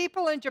me the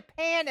people in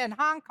Japan and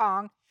Hong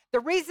Kong,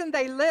 the reason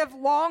they live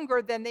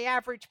longer than the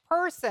average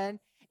person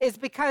is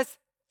because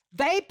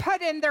they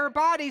put in their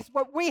bodies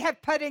what we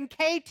have put in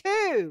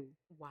K2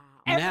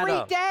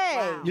 every day.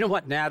 Wow. You know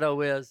what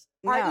natto is?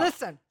 All right,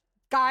 listen,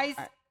 guys,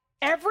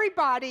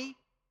 everybody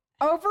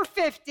over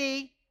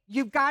 50,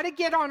 you've got to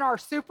get on our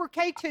Super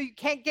K2. You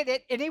can't get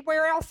it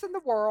anywhere else in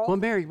the world. Well,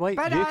 Mary, wait.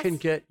 You can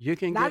get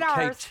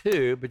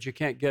K2, but you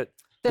can't get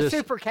the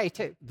Super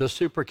K2. The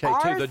Super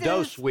K2, the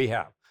dose we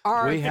have.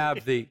 We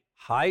have the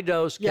high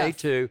dose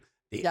K2,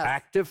 the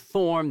active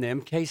form, the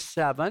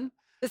MK7.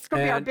 This is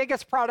going to be our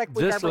biggest product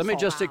we've ever sold. Let me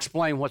just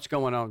explain what's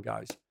going on,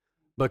 guys.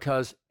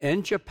 Because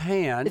in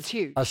Japan, it's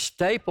huge. A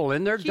staple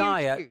in their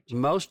diet,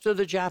 most of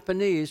the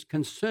Japanese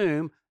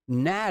consume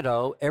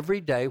natto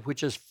every day,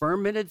 which is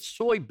fermented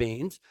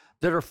soybeans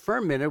that are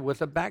fermented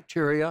with a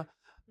bacteria,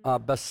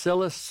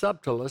 Bacillus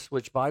subtilis,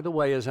 which, by the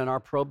way, is in our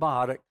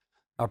probiotic.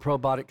 Our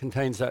probiotic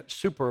contains that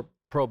super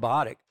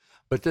probiotic.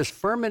 But this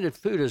fermented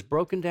food is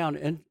broken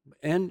down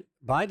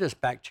by this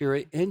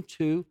bacteria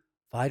into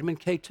vitamin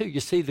K2. You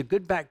see, the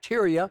good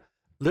bacteria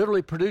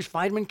literally produce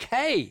vitamin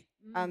K.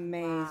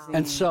 Amazing.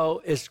 And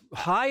so it's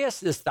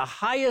the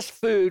highest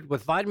food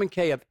with vitamin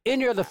K of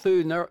any other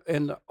food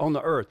on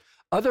the earth.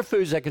 Other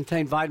foods that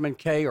contain vitamin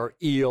K are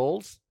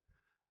eels,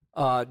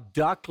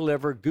 duck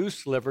liver,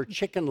 goose liver,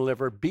 chicken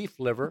liver, beef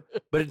liver,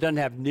 but it doesn't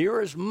have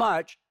near as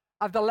much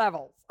of the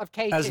levels of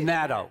K2 as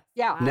natto.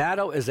 Yeah.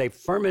 Natto is a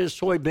fermented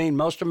soybean.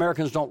 Most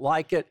Americans don't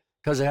like it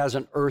because it has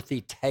an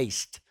earthy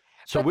taste.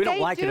 So but we don't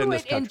like it in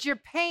this country. in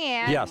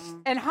Japan Yes.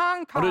 and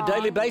Hong Kong. On a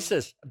daily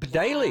basis.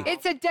 Daily.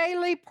 It's a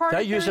daily part.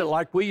 They use it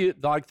like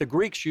the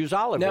Greeks use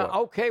olive oil.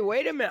 Now, okay,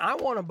 wait a minute. I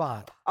want a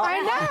bottle. I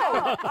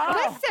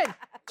know. Listen,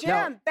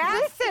 Jim,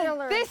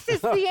 this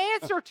is the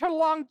answer to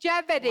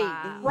longevity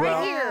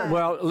right here.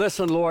 Well,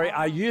 listen, Lori,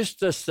 I used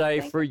to say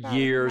for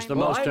years the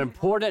most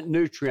important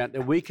nutrient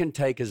that we can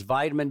take is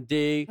vitamin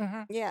D.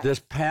 Mm-hmm. Yeah. This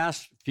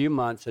past few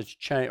months, it's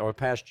changed, or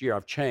past year,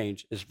 I've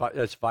changed. It's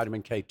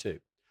vitamin K2,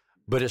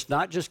 but it's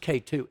not just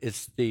K2.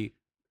 It's the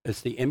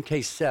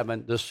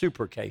MK7, the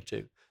super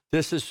K2.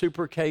 This is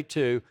super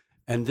K2,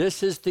 and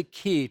this is the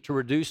key to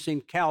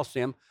reducing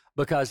calcium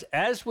because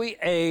as we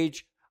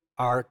age,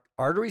 our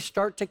arteries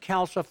start to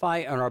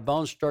calcify and our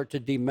bones start to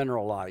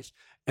demineralize.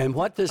 And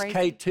what this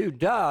K2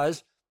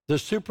 does, the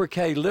super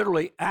K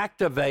literally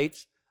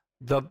activates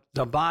the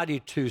body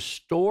to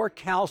store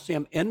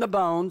calcium in the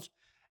bones.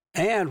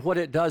 And what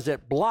it does,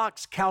 it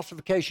blocks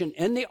calcification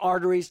in the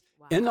arteries,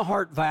 in the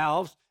heart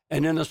valves,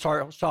 and in the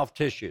soft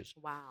tissues.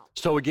 Wow.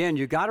 So again,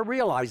 you got to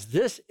realize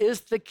this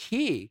is the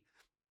key.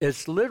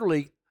 It's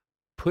literally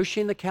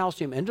pushing the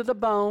calcium into the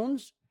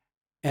bones,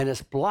 and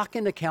it's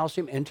blocking the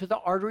calcium into the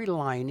artery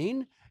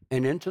lining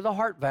and into the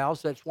heart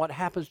valves. That's what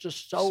happens to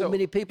so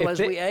many people as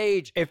we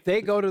age. If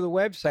they go to the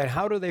website,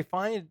 how do they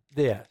find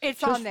this?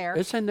 It's on there.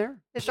 It's in there.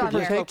 It's Super on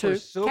there. K2.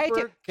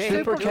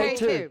 Super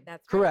K2.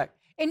 That's Correct.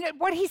 And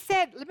what he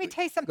said, let me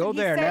tell you something. Go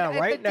there he said now, at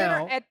right the dinner,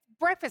 now. at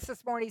breakfast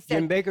this morning, he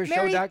said,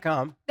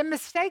 JimBakerShow.com. the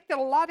mistake that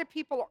a lot of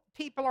people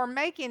are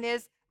making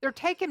is they're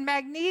taking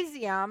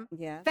magnesium,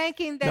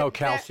 thinking that No,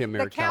 calcium, the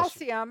Mary,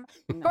 calcium.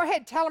 Go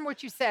ahead, tell them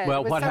what you said.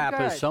 Well, It was what so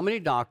happens, good. so many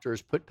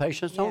doctors put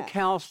patients on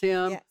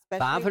calcium, especially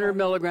 500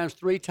 milligrams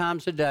 3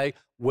 times a day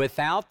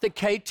without the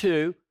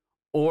K2,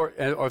 or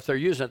if they're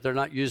using it, they're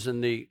not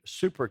using the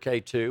super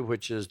K2,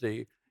 which is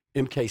the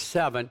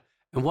MK7.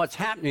 And what's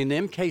happening, the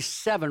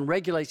MK7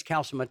 regulates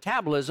calcium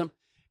metabolism.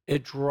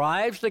 It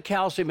drives the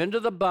calcium into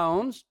the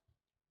bones,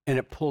 and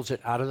it pulls it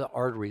out of the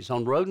arteries.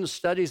 On rodent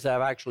studies, that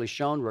have actually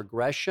shown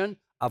regression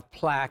of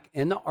plaque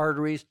in the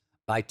arteries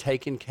by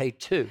taking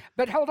K2.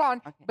 But hold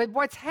on. But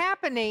what's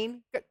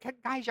happening,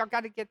 guys, y'all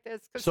got to get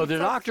this. So the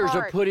doctors are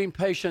smart. putting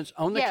patients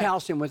on the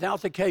calcium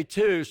without the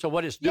K2. So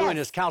what it's doing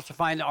is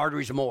calcifying the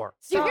arteries more.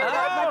 So, hear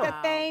that? but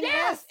the thing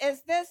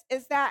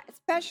is that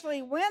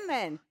especially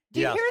women. Do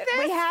you hear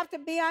this? We have to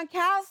be on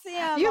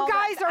calcium. You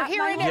guys are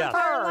hearing it My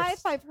entire first.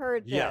 life I've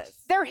heard this.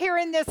 They're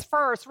hearing this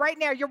first. Right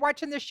now, you're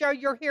watching the show,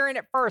 you're hearing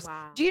it first.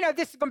 Wow. Do you know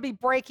this is going to be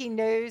breaking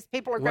news?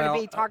 People are going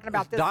to be talking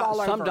about this all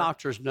over. Some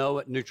doctors know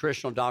it,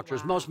 nutritional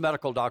doctors. Most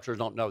medical doctors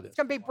don't know this. It's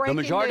going to be breaking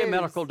The majority news.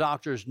 of medical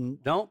doctors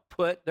don't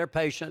put their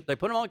patients, they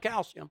put them on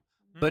calcium,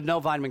 but no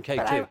vitamin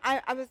K2. But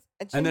I was,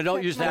 And they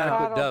don't use the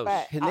adequate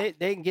dose. Can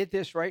they can get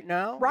this right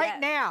now? Right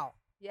now.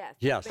 Yes.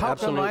 Yes, How come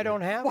absolutely. I don't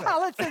have it?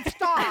 Well, it's in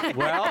stock.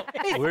 Well,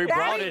 we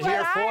brought it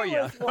here for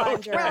you. Well,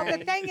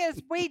 the thing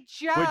is, we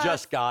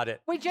just got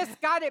it. We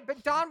just got it,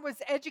 but Dawn was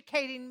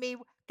educating me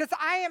because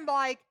I am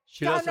like,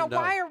 She Dawn, doesn't know.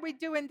 why are we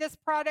doing this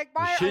product?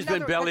 Why She's been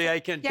another-" belly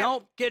aching. Yeah.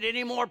 Don't get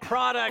any more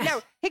products.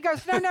 No, he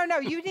goes, no.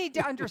 You need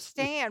to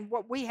understand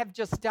what we have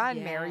just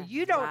done, Mary.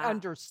 You don't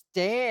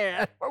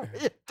understand what we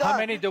have done. How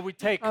many do we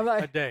take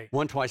a day?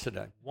 One twice a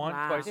day. One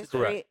twice a day.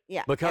 Correct.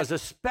 Yeah. Because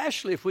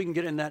especially if we can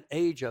get in that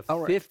age of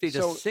All right. 50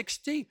 to So-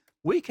 60,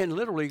 we can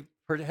literally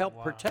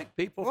help protect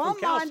people Well,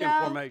 from calcium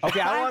Mondo. formation. Okay,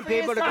 I want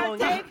people to go.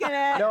 taking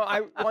it. No,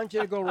 I want you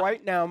to go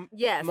right now.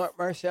 Yes.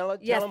 Marcella,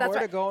 tell Yes, them that's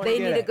where right. to go and They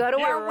get need to it. go to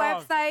our You're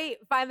wrong. website,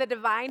 find the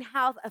Divine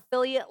Health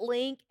affiliate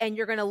link, and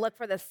you're going to look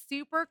for the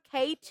Super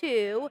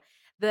K2.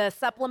 The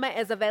supplement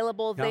is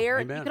available Yeah, there.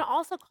 amen. You can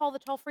also call the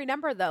toll-free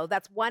number, though.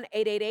 That's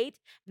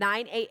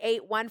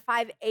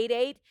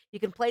 1-888-988-1588. You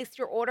can place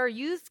your order.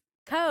 Use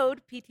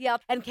code PTL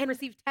and can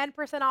receive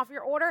 10% off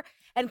your order.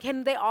 And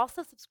can they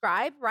also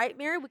subscribe, right,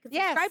 Mary? We can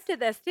subscribe to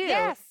this, too.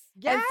 Yes.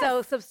 And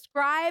so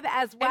subscribe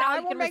as well. I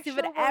You will can make receive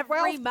sure it we're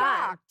every month.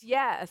 well-stocked.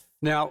 Yes.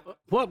 Now,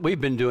 what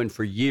we've been doing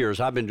for years,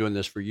 I've been doing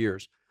this for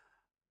years,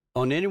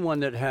 on anyone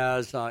that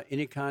has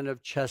any kind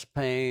of chest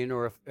pain,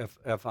 or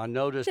if I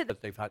notice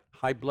that they've had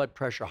high blood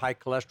pressure, high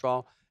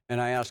cholesterol,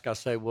 and I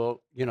say,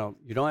 well, you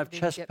don't have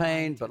chest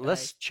pain, but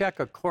let's check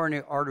a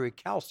coronary artery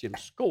calcium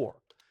score.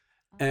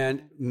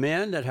 And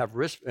men that have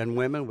risk, and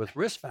women with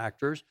risk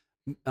factors,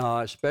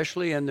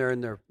 especially in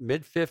their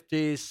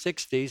mid-50s,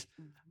 60s,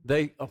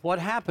 what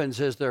happens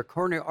is their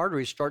coronary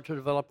arteries start to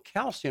develop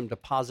calcium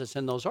deposits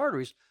in those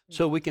arteries.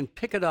 So we can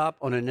pick it up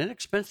on an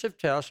inexpensive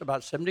test,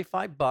 about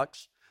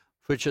 $75,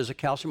 which is a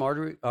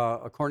coronary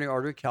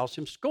artery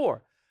calcium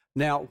score.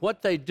 Now,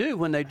 what they do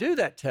when they do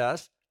that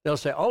test, they'll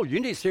say, oh, you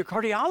need to see a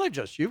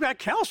cardiologist. You've got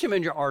calcium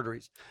in your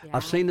arteries. Yeah.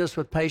 I've seen this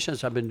with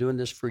patients. I've been doing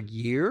this for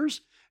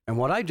years. And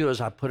what I do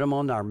is I put them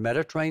on our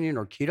Mediterranean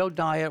or keto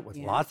diet with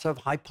lots of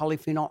high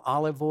polyphenol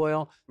olive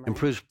oil,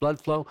 improves blood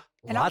flow,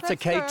 And all lots of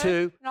that's K2,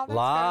 good. And all that's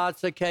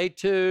lots of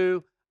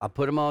K2, I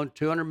put them on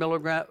 400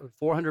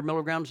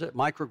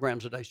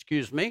 micrograms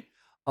a day,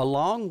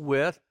 along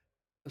with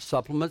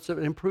supplements that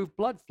improve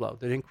blood flow,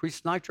 that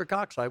increase nitric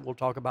oxide, we'll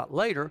talk about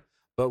later.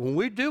 But when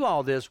we do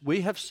all this,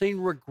 we have seen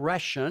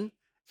regression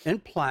in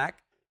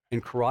plaque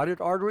in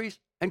carotid arteries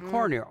and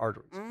coronary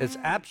arteries. It's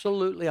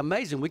absolutely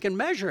amazing. We can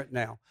measure it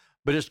now,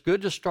 but it's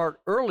good to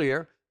start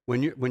earlier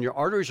when your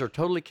arteries are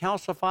totally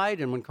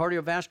calcified, and when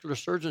cardiovascular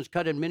surgeons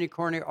cut in many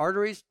coronary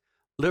arteries,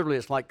 literally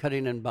it's like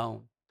cutting in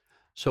bone.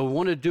 So we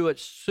want to do it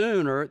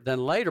sooner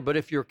than later. But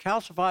if they're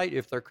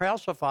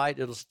calcified,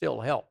 it'll still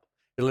help.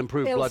 It'll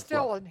improve blood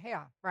flow.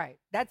 Yeah, right.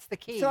 That's the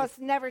key. So it's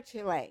never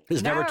too late.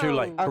 It's never too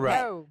late.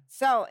 Correct. No.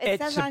 So it It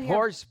says on here,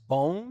 supports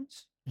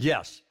bones.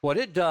 Yes. What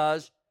it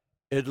does,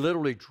 it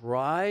literally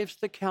drives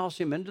the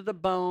calcium into the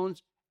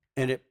bones,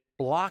 and it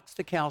blocks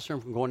the calcium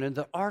from going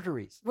into the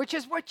arteries. Which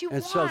is what you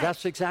And want. so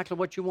that's exactly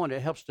what you want. It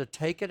helps to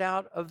take it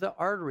out of the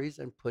arteries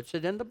and puts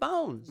it in the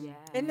bones. Yeah.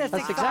 Isn't this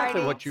That's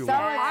exactly what you So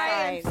want. I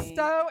am exciting.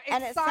 so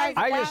And it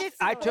excited. says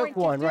I took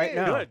one right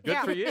now. Good. Good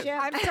for you.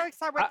 I'm so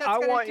excited what that's I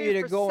going want do you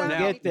to for go so and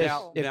many get this.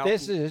 people. If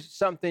this is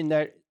something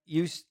that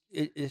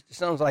it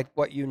sounds like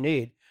what you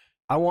need,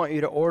 I want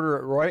you to order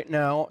it right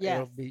now. Yes.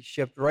 It'll be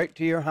shipped right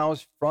to your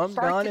house from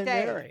Start Don and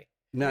today. Mary.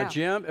 Now, Yeah.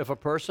 Jim, if a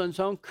person's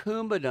on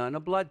Coumadin, a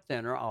blood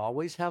thinner, I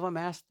always have them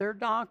ask their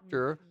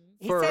doctor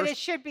He first. said it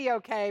should be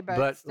okay,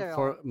 but still.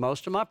 for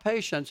most of my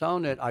patients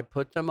on it, I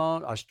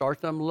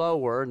start them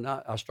lower.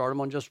 I start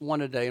them on just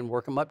one a day and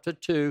work them up to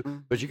two,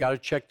 but you got to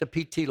check the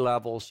PT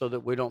levels so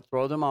that we don't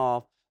throw them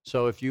off.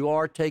 So if you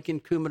are taking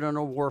Coumadin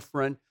or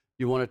warfarin,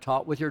 you want to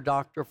talk with your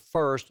doctor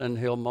first, and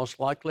he'll most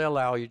likely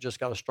allow you. Just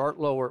got to start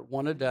lower at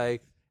one a day,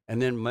 and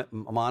then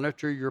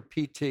monitor your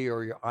PT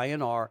or your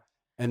INR,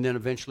 and then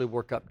eventually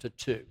work up to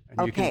two.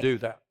 And you can do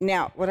that.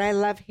 Now, what I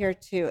love here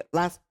too,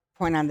 last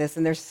point on this,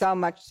 and there's so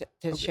much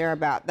to share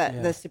about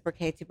the Super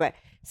K2, but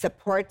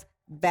supports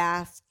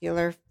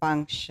vascular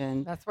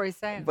function, That's what he's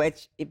saying.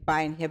 which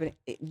by inhibiting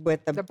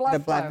with the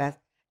blood flow.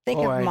 vessel. Think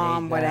Oh, I if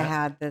Mom need would have that.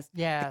 had this,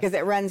 Yes. because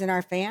it runs in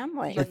our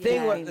family. The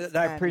thing Yeah, that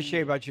I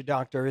appreciate about you,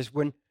 doctor, is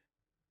when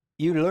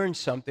you learn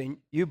something,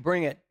 you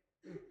bring it,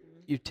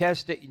 you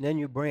test it, and then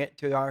you bring it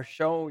to our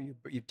show.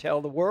 You tell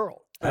the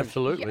world.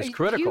 Absolutely. It's You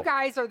critical.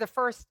 guys are the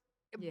first.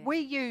 Yeah. We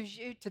use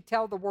you to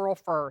tell the world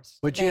first.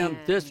 But Jim,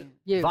 this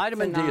You.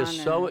 vitamin It's an D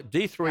is so honor.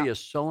 D3 Yeah. is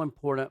so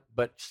important,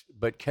 but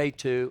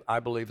K2 I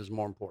believe is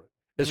more important.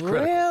 It's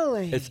critical.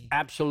 Really? It's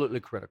absolutely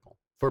critical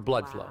for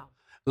blood flow. Wow.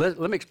 Let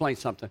me explain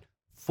something.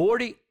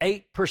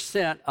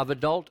 48% of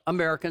adult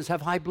Americans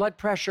have high blood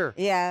pressure.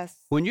 Yes.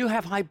 When you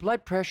have high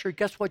blood pressure,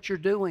 guess what you're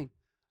doing?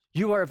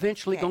 You are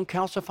eventually Okay. going to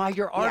calcify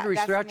your Yeah, arteries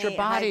that's throughout your me,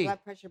 high body.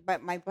 blood pressure,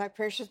 but my blood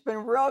pressure's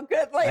been real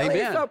good lately.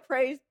 Amen. So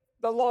praise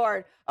the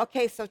Lord.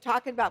 Okay, so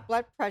talking about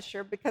blood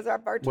pressure, because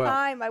of our Well-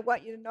 time, I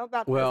want you to know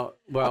about Well,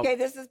 this. Okay,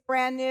 this is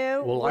brand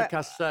new. well, like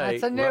I say,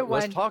 That's a new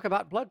let's one. talk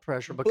about blood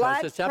pressure because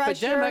blood it's pressure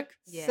epidemic.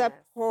 Yes.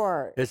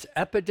 support. It's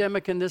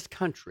epidemic in this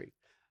country.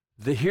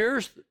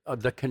 Here's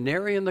the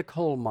canary in the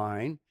coal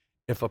mine.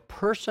 If a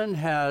person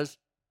has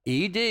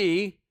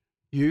ED,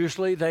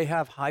 usually they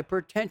have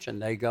hypertension.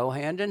 They go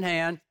hand in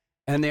hand,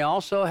 and they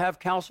also have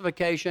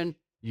calcification,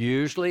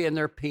 usually in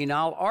their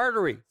penile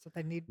artery. So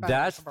they need both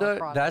That's of our the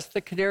products.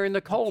 canary in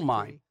the coal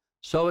mine.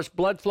 So it's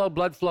blood flow,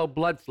 blood flow,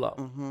 blood flow.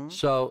 Mm-hmm.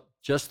 So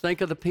just think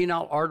of the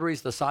penile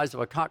arteries the size of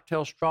a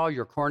cocktail straw.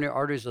 Your coronary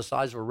arteries the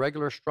size of a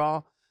regular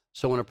straw.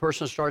 So when a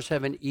person starts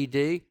having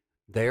ED,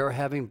 they are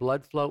having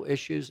blood flow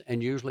issues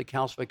and usually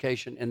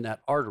calcification in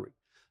that artery.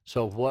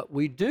 So what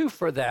we do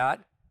for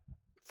that,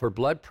 for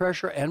blood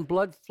pressure and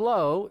blood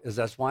flow, is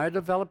that's why I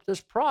developed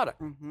this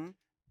product. Mm-hmm.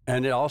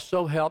 And it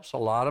also helps a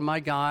lot of my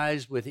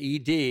guys with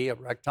ED,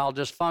 erectile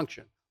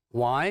dysfunction.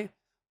 Why?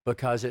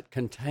 Because it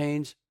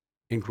contains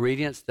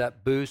ingredients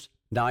that boost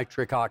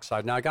nitric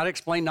oxide. Now, I got to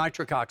explain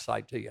nitric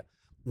oxide to you.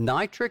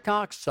 Nitric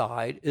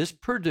oxide is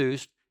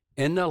produced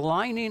in the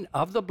lining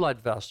of the blood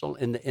vessel,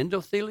 in the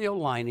endothelial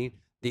lining,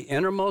 the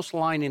innermost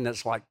lining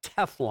that's like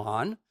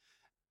Teflon,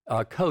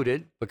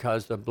 coated,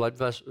 because the blood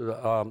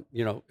vessel,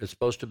 is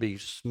supposed to be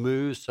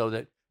smooth so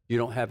that you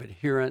don't have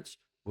adherence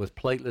with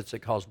platelets that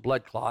cause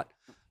blood clot.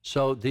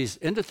 So these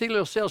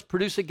endothelial cells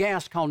produce a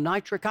gas called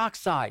nitric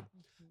oxide.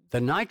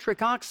 The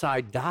nitric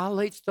oxide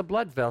dilates the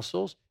blood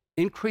vessels,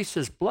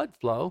 increases blood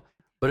flow,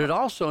 but it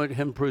also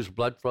improves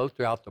blood flow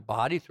throughout the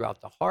body,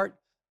 throughout the heart,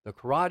 the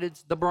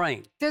carotids, the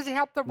brain. Does it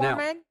help the Now-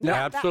 woman? No,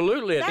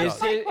 absolutely it that's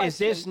does. my Is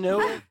this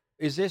new?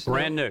 Is this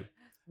Brand new.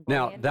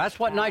 Now, Brand that's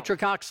what new.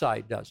 nitric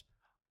oxide does.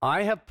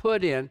 I have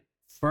put in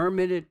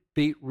fermented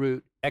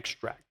beetroot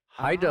extract,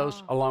 high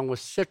dose, along with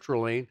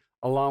citrulline,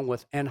 along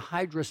with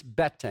anhydrous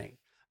betaine.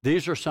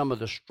 These are some of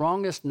the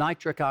strongest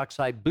nitric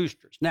oxide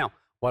boosters. Now,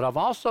 what I've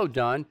also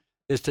done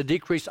is to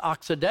decrease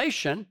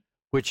oxidation,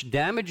 which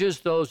damages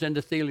those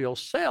endothelial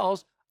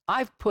cells.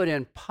 I've put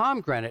in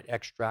pomegranate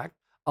extract,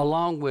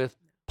 along with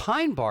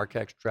pine bark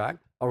extract,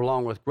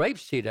 along with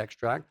grapeseed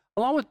extract,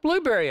 along with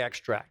blueberry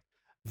extract.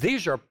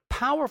 These are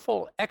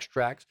powerful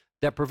extracts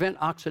that prevent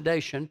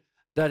oxidation,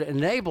 that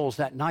enables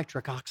that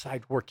nitric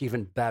oxide to work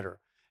even better.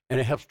 and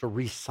it helps to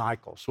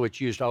recycle. So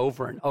it's used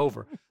over and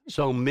over.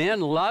 So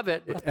men love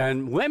it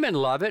and women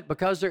love it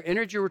because their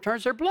energy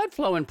returns, their blood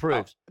flow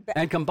improves.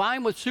 And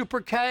combined with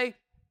Super K,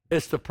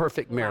 it's the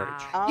perfect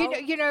marriage. Wow.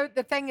 You know,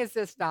 the thing is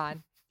this,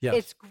 Don. Yes.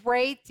 It's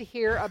great to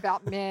hear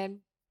about men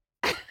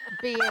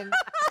being.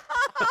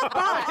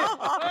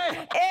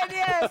 It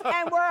is,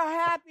 and we're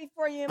happy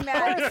for you,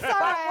 man. We're so but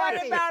happy.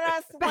 what about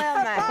us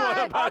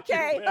women?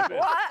 Okay,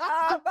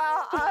 what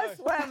about us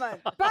women?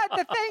 But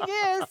the thing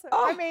is,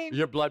 I mean,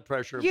 Your blood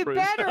pressure you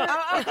improves. better.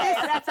 Okay,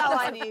 that's all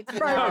I need to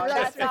know.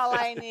 That's all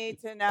I need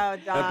to know,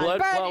 The Don. blood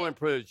But flow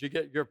improves. You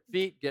get your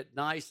feet get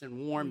nice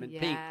and warm and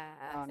pink.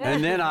 Oh, no.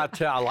 And then I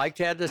like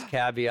to add this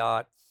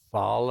caveat: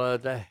 follow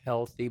the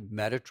healthy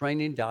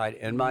Mediterranean diet.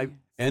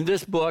 In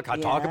this book, I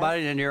talk about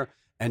it in here,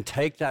 and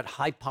take that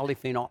high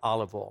polyphenol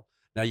olive oil.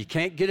 Now you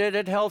can't get it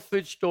at health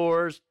food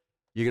stores.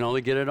 You can only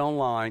get it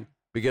online.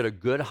 We get a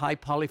good high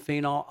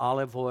polyphenol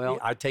olive oil.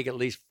 I take at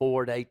least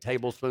 4 to 8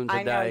 tablespoons a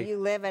I know day. you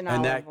live in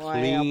And olive that oil,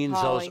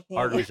 cleans those polythene.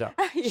 arteries out.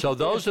 So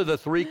those are the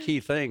 3 key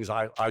things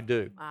I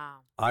do. Wow.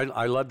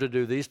 I love to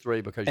do these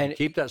 3 because you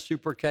keep that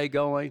Super K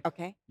going,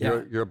 Okay.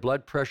 your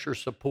blood pressure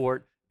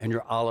support, and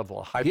your olive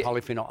oil, high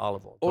polyphenol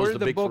olive oil. Those Order are the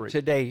the big book 3.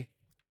 today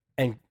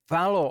and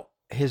follow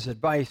his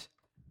advice.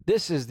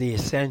 This is the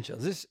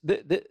essentials. This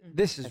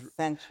is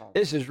Essential.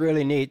 This is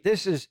really neat.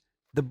 This is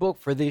the book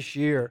for this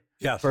year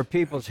for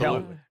people's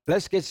health.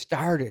 Let's get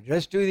started.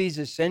 Let's do these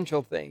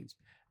essential things,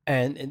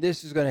 and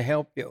this is going to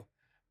help you.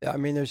 I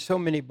mean, there's so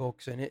many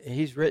books, and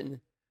he's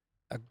written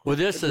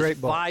this is great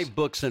 5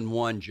 books in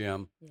one,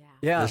 Jim.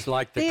 Yeah. It's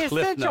like the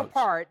cliff essential notes.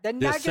 part, the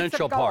nuggets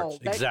essential of gold. parts,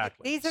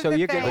 exactly. These are So the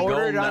you can things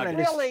order it Gold on, and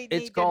nuggets. really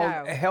it's need called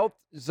to know. Health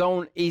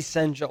Zone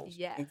Essentials.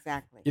 Yes.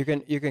 Exactly. You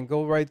can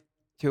go right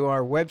to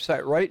our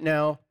website right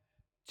now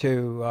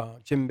to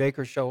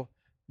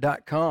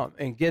JimBakerShow.com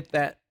and get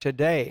that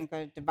today. And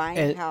go to Divine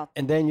And, Health.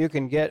 and then you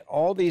can get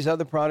all these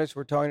other products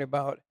we're talking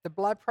about. The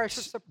blood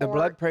pressure support. The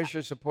blood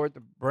pressure support,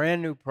 the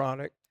brand new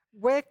product.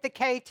 with the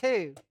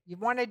K2. You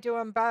want to do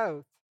them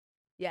both.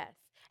 Yes.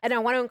 And I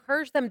want to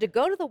encourage them to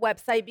go to the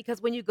website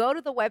because when you go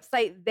to the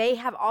website, they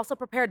have also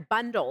prepared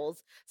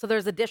bundles. So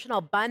there's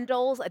additional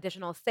bundles,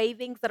 additional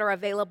savings that are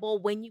available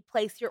when you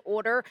place your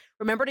order.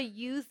 Remember to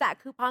use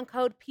that coupon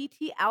code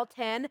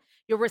PTL10.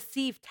 You'll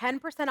receive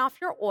 10% off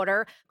your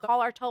order. Call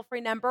our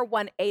toll-free number,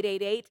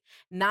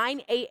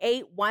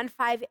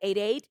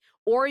 1-888-988-1588.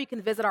 Or you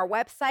can visit our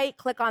website,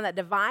 click on that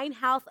Divine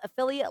Health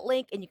affiliate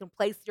link, and you can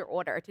place your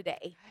order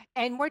today.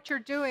 And what you're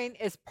doing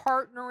is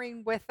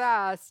partnering with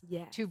us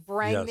Yes. to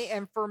bring Yes. the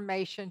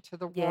information to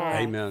the world.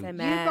 Yes. Amen. You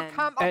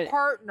become a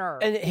partner.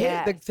 And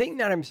Yes. the thing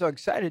that I'm so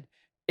excited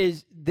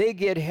is they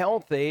get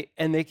healthy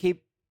and they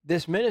keep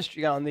this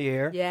ministry on the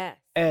air. Yes.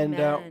 And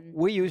Amen.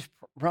 we use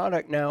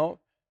product now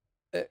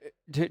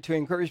to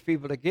encourage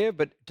people to give,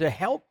 but to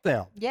help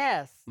them.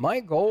 Yes.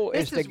 My goal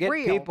This is to is get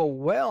real. people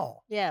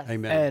well Yes.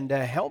 Amen. and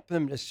help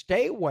them to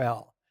stay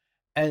well.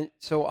 And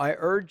so I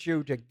urge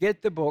you to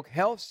get the book,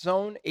 Health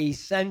Zone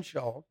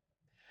Essential.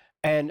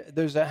 And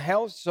there's a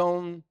Health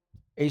Zone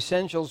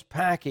Essentials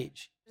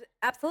package.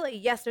 Absolutely.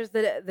 Yes, there's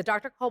the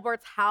Dr.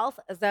 Colbert's Health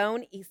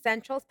Zone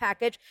Essentials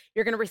package.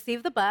 You're going to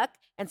receive the book.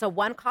 And so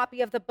one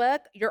copy of the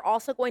book, you're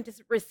also going to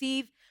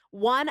receive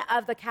one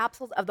of the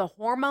capsules of the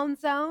hormone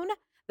zone,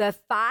 the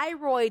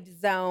thyroid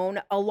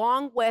zone,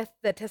 along with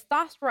the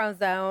testosterone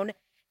zone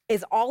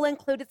is all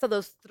included. So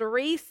those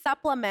 3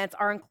 supplements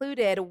are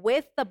included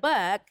with the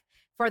book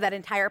for that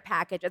entire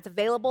package. It's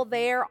available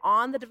there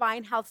on the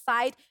Divine Health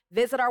site.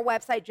 Visit our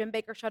website,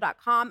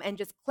 JimBakerShow.com, and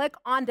just click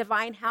on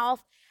Divine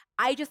Health.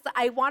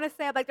 I want to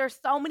say, like, there's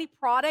so many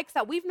products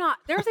that we've not,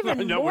 there's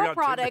even No, we're more not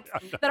products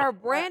that are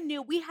brand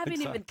new. We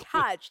haven't even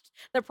touched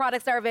the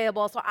products that are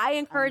available. So I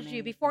encourage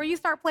you, before you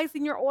start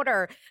placing your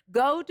order,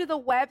 go to the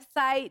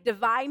website,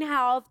 Divine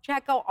Health,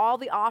 check out all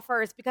the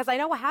offers, because I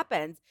know what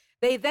happens.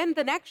 Then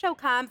the next show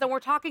comes and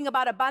we're talking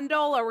about a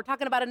bundle or we're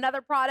talking about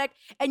another product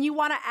and you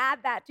want to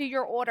add that to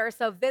your order.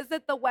 So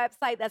visit the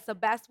website. That's the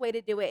best way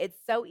to do it. It's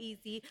so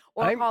easy.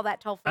 Or call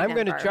that toll-free number.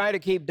 I'm going to try to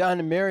keep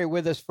Don and Mary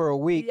with us for a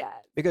week Yes.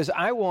 because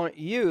I want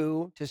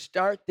you to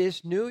start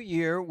this new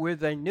year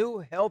with a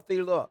new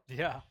healthy look.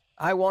 Yeah.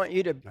 I want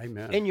you to,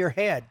 Amen. in your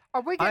head, Are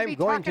we going to be I'm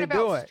going talking to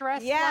do about it.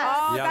 stress? Yes. now?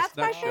 Oh, Yes, that's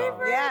my next show.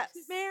 favorite. Yes.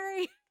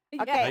 Mary.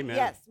 Okay. Amen.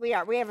 Yes, we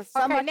are. We have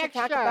so Okay, much to next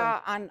talk show.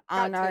 about on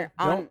our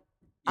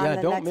on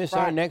the don't next miss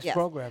our next yes.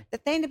 program. The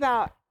thing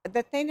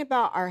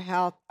about our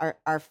health,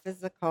 our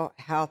physical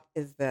health,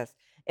 is this: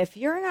 if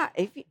you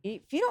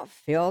don't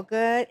feel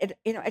good,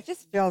 it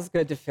just feels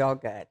good to feel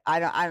good. I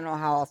don't know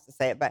how else to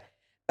say it, but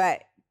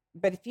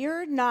if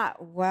you're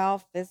not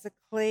well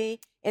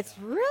physically, it's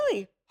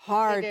really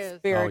hard It is.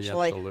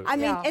 spiritually. absolutely. I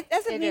mean, Yeah, it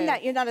doesn't it mean that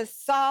is. you're not a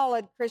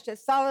solid Christian,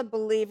 solid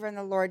believer in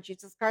the Lord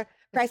Jesus Christ,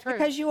 true.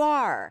 because you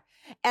are,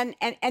 and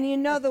you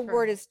know That's the true.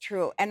 word is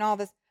true and all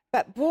this.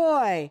 But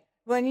boy,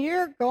 when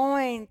you're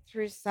going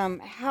through some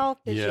health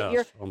issue,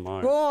 Yes. Oh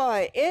my.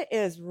 boy, it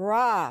is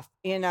rough,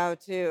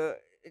 to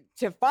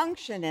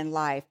function in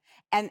life.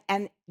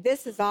 And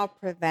this is all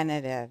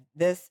preventative.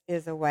 This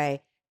is a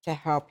way to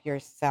help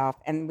yourself.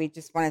 And we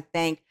just want to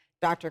thank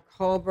Dr.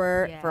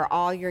 Colbert, for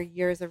all your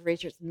years of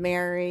research,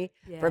 Mary,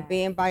 for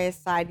being by his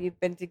side. You've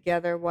been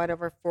together,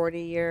 over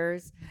 40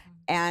 years?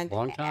 And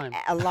long time.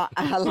 A long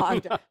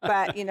time.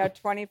 But,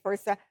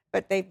 24/7.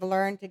 But they've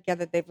learned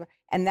together.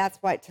 And that's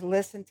why to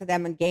listen to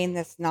them and gain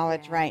this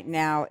knowledge right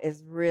now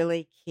is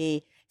really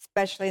key,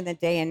 especially in the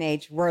day and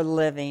age we're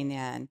living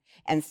in.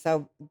 And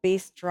so be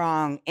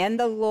strong in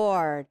the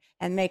Lord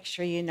and make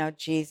sure you know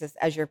Jesus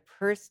as your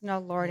personal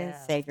Lord and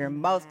Savior.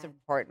 Most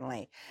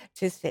importantly,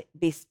 to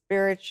be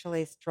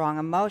spiritually strong,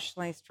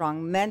 emotionally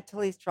strong,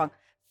 mentally strong,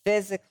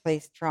 physically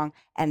strong.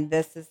 And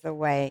this is the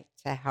way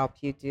to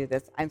help you do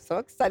this. I'm so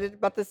excited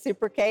about the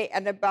Super K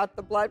and about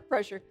the blood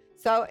pressure.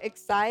 So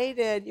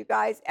excited, you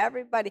guys,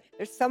 everybody.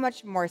 There's so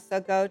much more.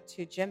 So go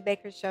to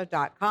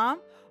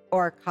JimBakerShow.com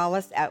or call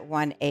us at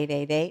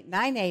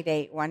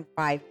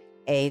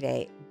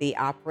 1-888-988-1588. The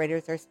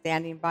operators are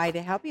standing by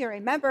to help you.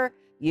 Remember,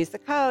 use the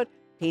code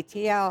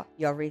PTL.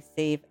 You'll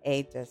receive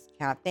a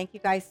discount. Thank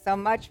you guys so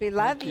much. We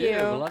love you.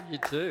 We love you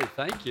too.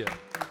 Thank you.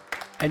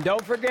 And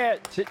don't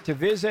forget to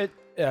visit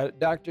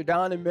Dr.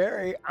 Don and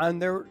Mary on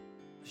their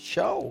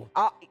show.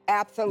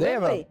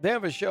 Absolutely. They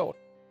have a show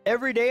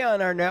every day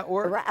on our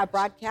network. A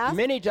broadcast?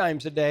 Many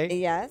times a day.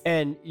 Yes.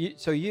 And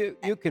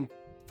you can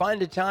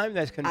find a time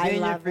that's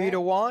convenient for you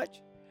to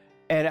watch.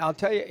 And I'll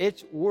tell you,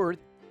 it's worth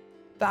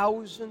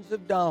thousands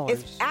of dollars.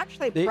 It's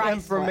actually the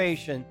priceless.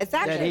 Information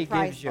that he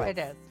gives you. It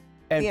is.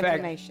 In the fact,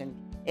 information.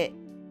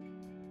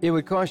 It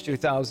would cost you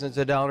thousands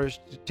of dollars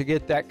to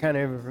get that kind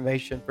of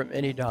information from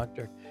any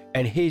doctor.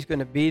 And he's going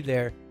to be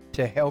there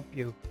to help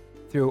you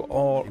through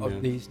all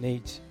of these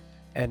needs.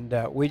 And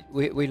we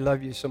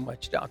love you so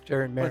much,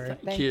 Doctor and Mary. Well,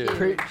 thank you.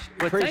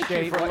 Appreciate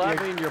thank you for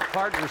loving your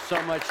partner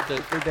so much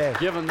to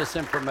give them this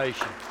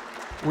information.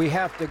 We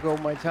have to go.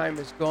 My time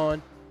is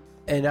gone.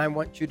 And I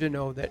want you to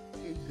know that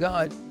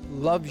God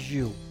loves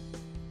you.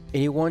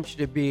 And he wants you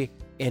to be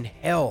in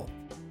health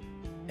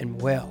and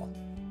well.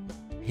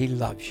 He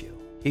loves you.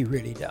 He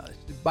really does.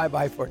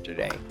 Bye-bye for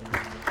today.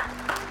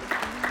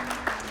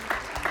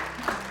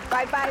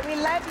 Bye-bye. We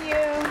love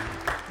you.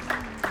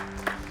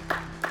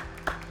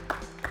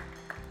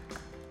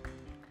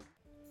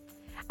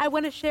 I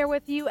want to share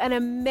with you an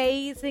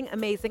amazing,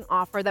 amazing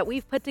offer that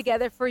we've put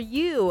together for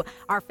you,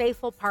 our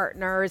faithful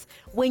partners.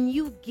 When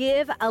you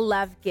give a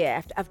love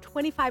gift of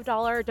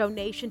 $25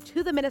 donation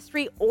to the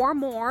ministry or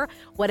more,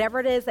 whatever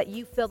it is that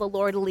you feel the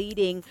Lord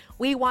leading,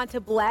 we want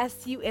to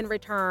bless you in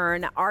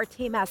return. Our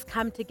team has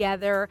come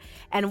together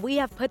and we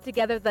have put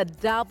together the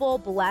double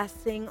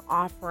blessing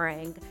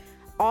offering.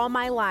 All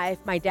my life,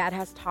 my dad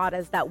has taught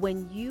us that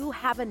when you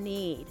have a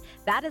need,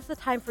 that is the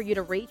time for you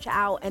to reach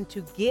out and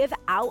to give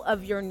out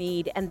of your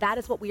need. And that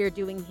is what we are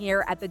doing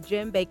here at the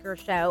Jim Baker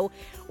Show.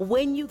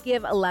 When you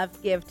give a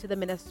love gift to the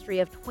ministry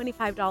of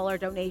 $25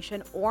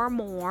 donation or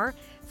more,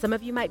 some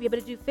of you might be able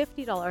to do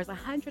 $50,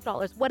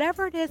 $100,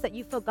 whatever it is that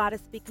you feel God is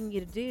speaking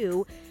you to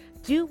do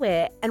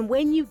it. And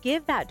when you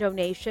give that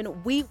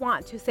donation, we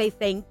want to say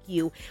thank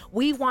you.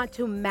 We want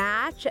to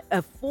match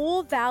a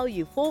full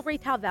value, full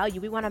retail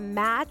value. We want to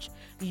match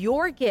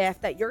your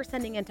gift that you're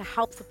sending in to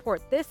help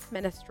support this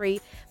ministry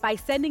by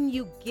sending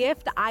you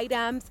gift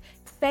items,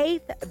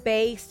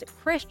 faith-based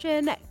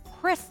Christian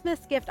Christmas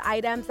gift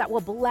items that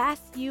will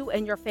bless you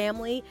and your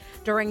family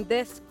during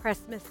this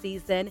Christmas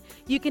season.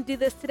 You can do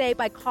this today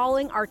by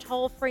calling our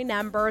toll-free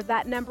number.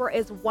 That number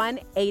is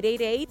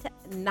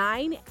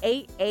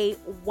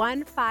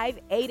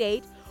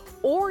 1-888-988-1588.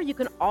 Or you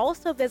can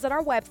also visit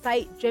our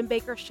website,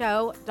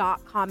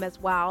 JimBakerShow.com as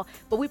well.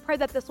 But we pray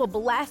that this will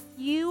bless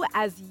you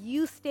as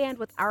you stand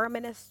with our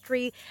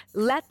ministry.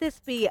 Let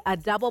this be a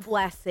double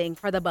blessing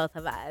for the both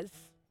of us.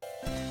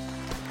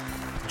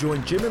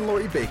 Join Jim and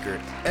Lori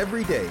Baker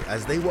every day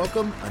as they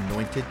welcome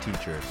anointed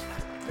teachers.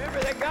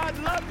 Remember that God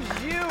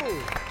loves you.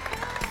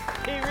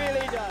 He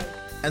really does.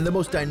 And the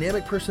most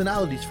dynamic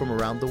personalities from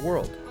around the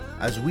world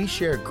as we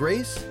share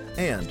grace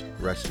and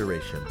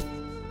restoration.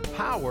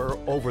 Power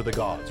over the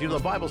gods. The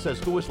Bible says,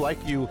 who is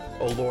like you,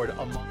 O Lord,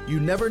 among...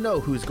 You never know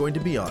who's going to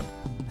be on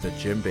The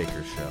Jim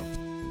Baker Show.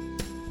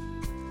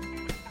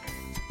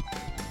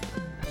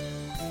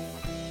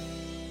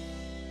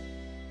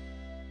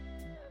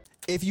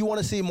 If you want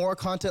to see more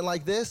content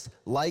like this,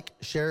 like,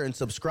 share, and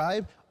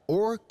subscribe,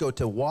 or go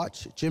to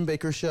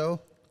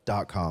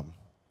watchjimbakershow.com.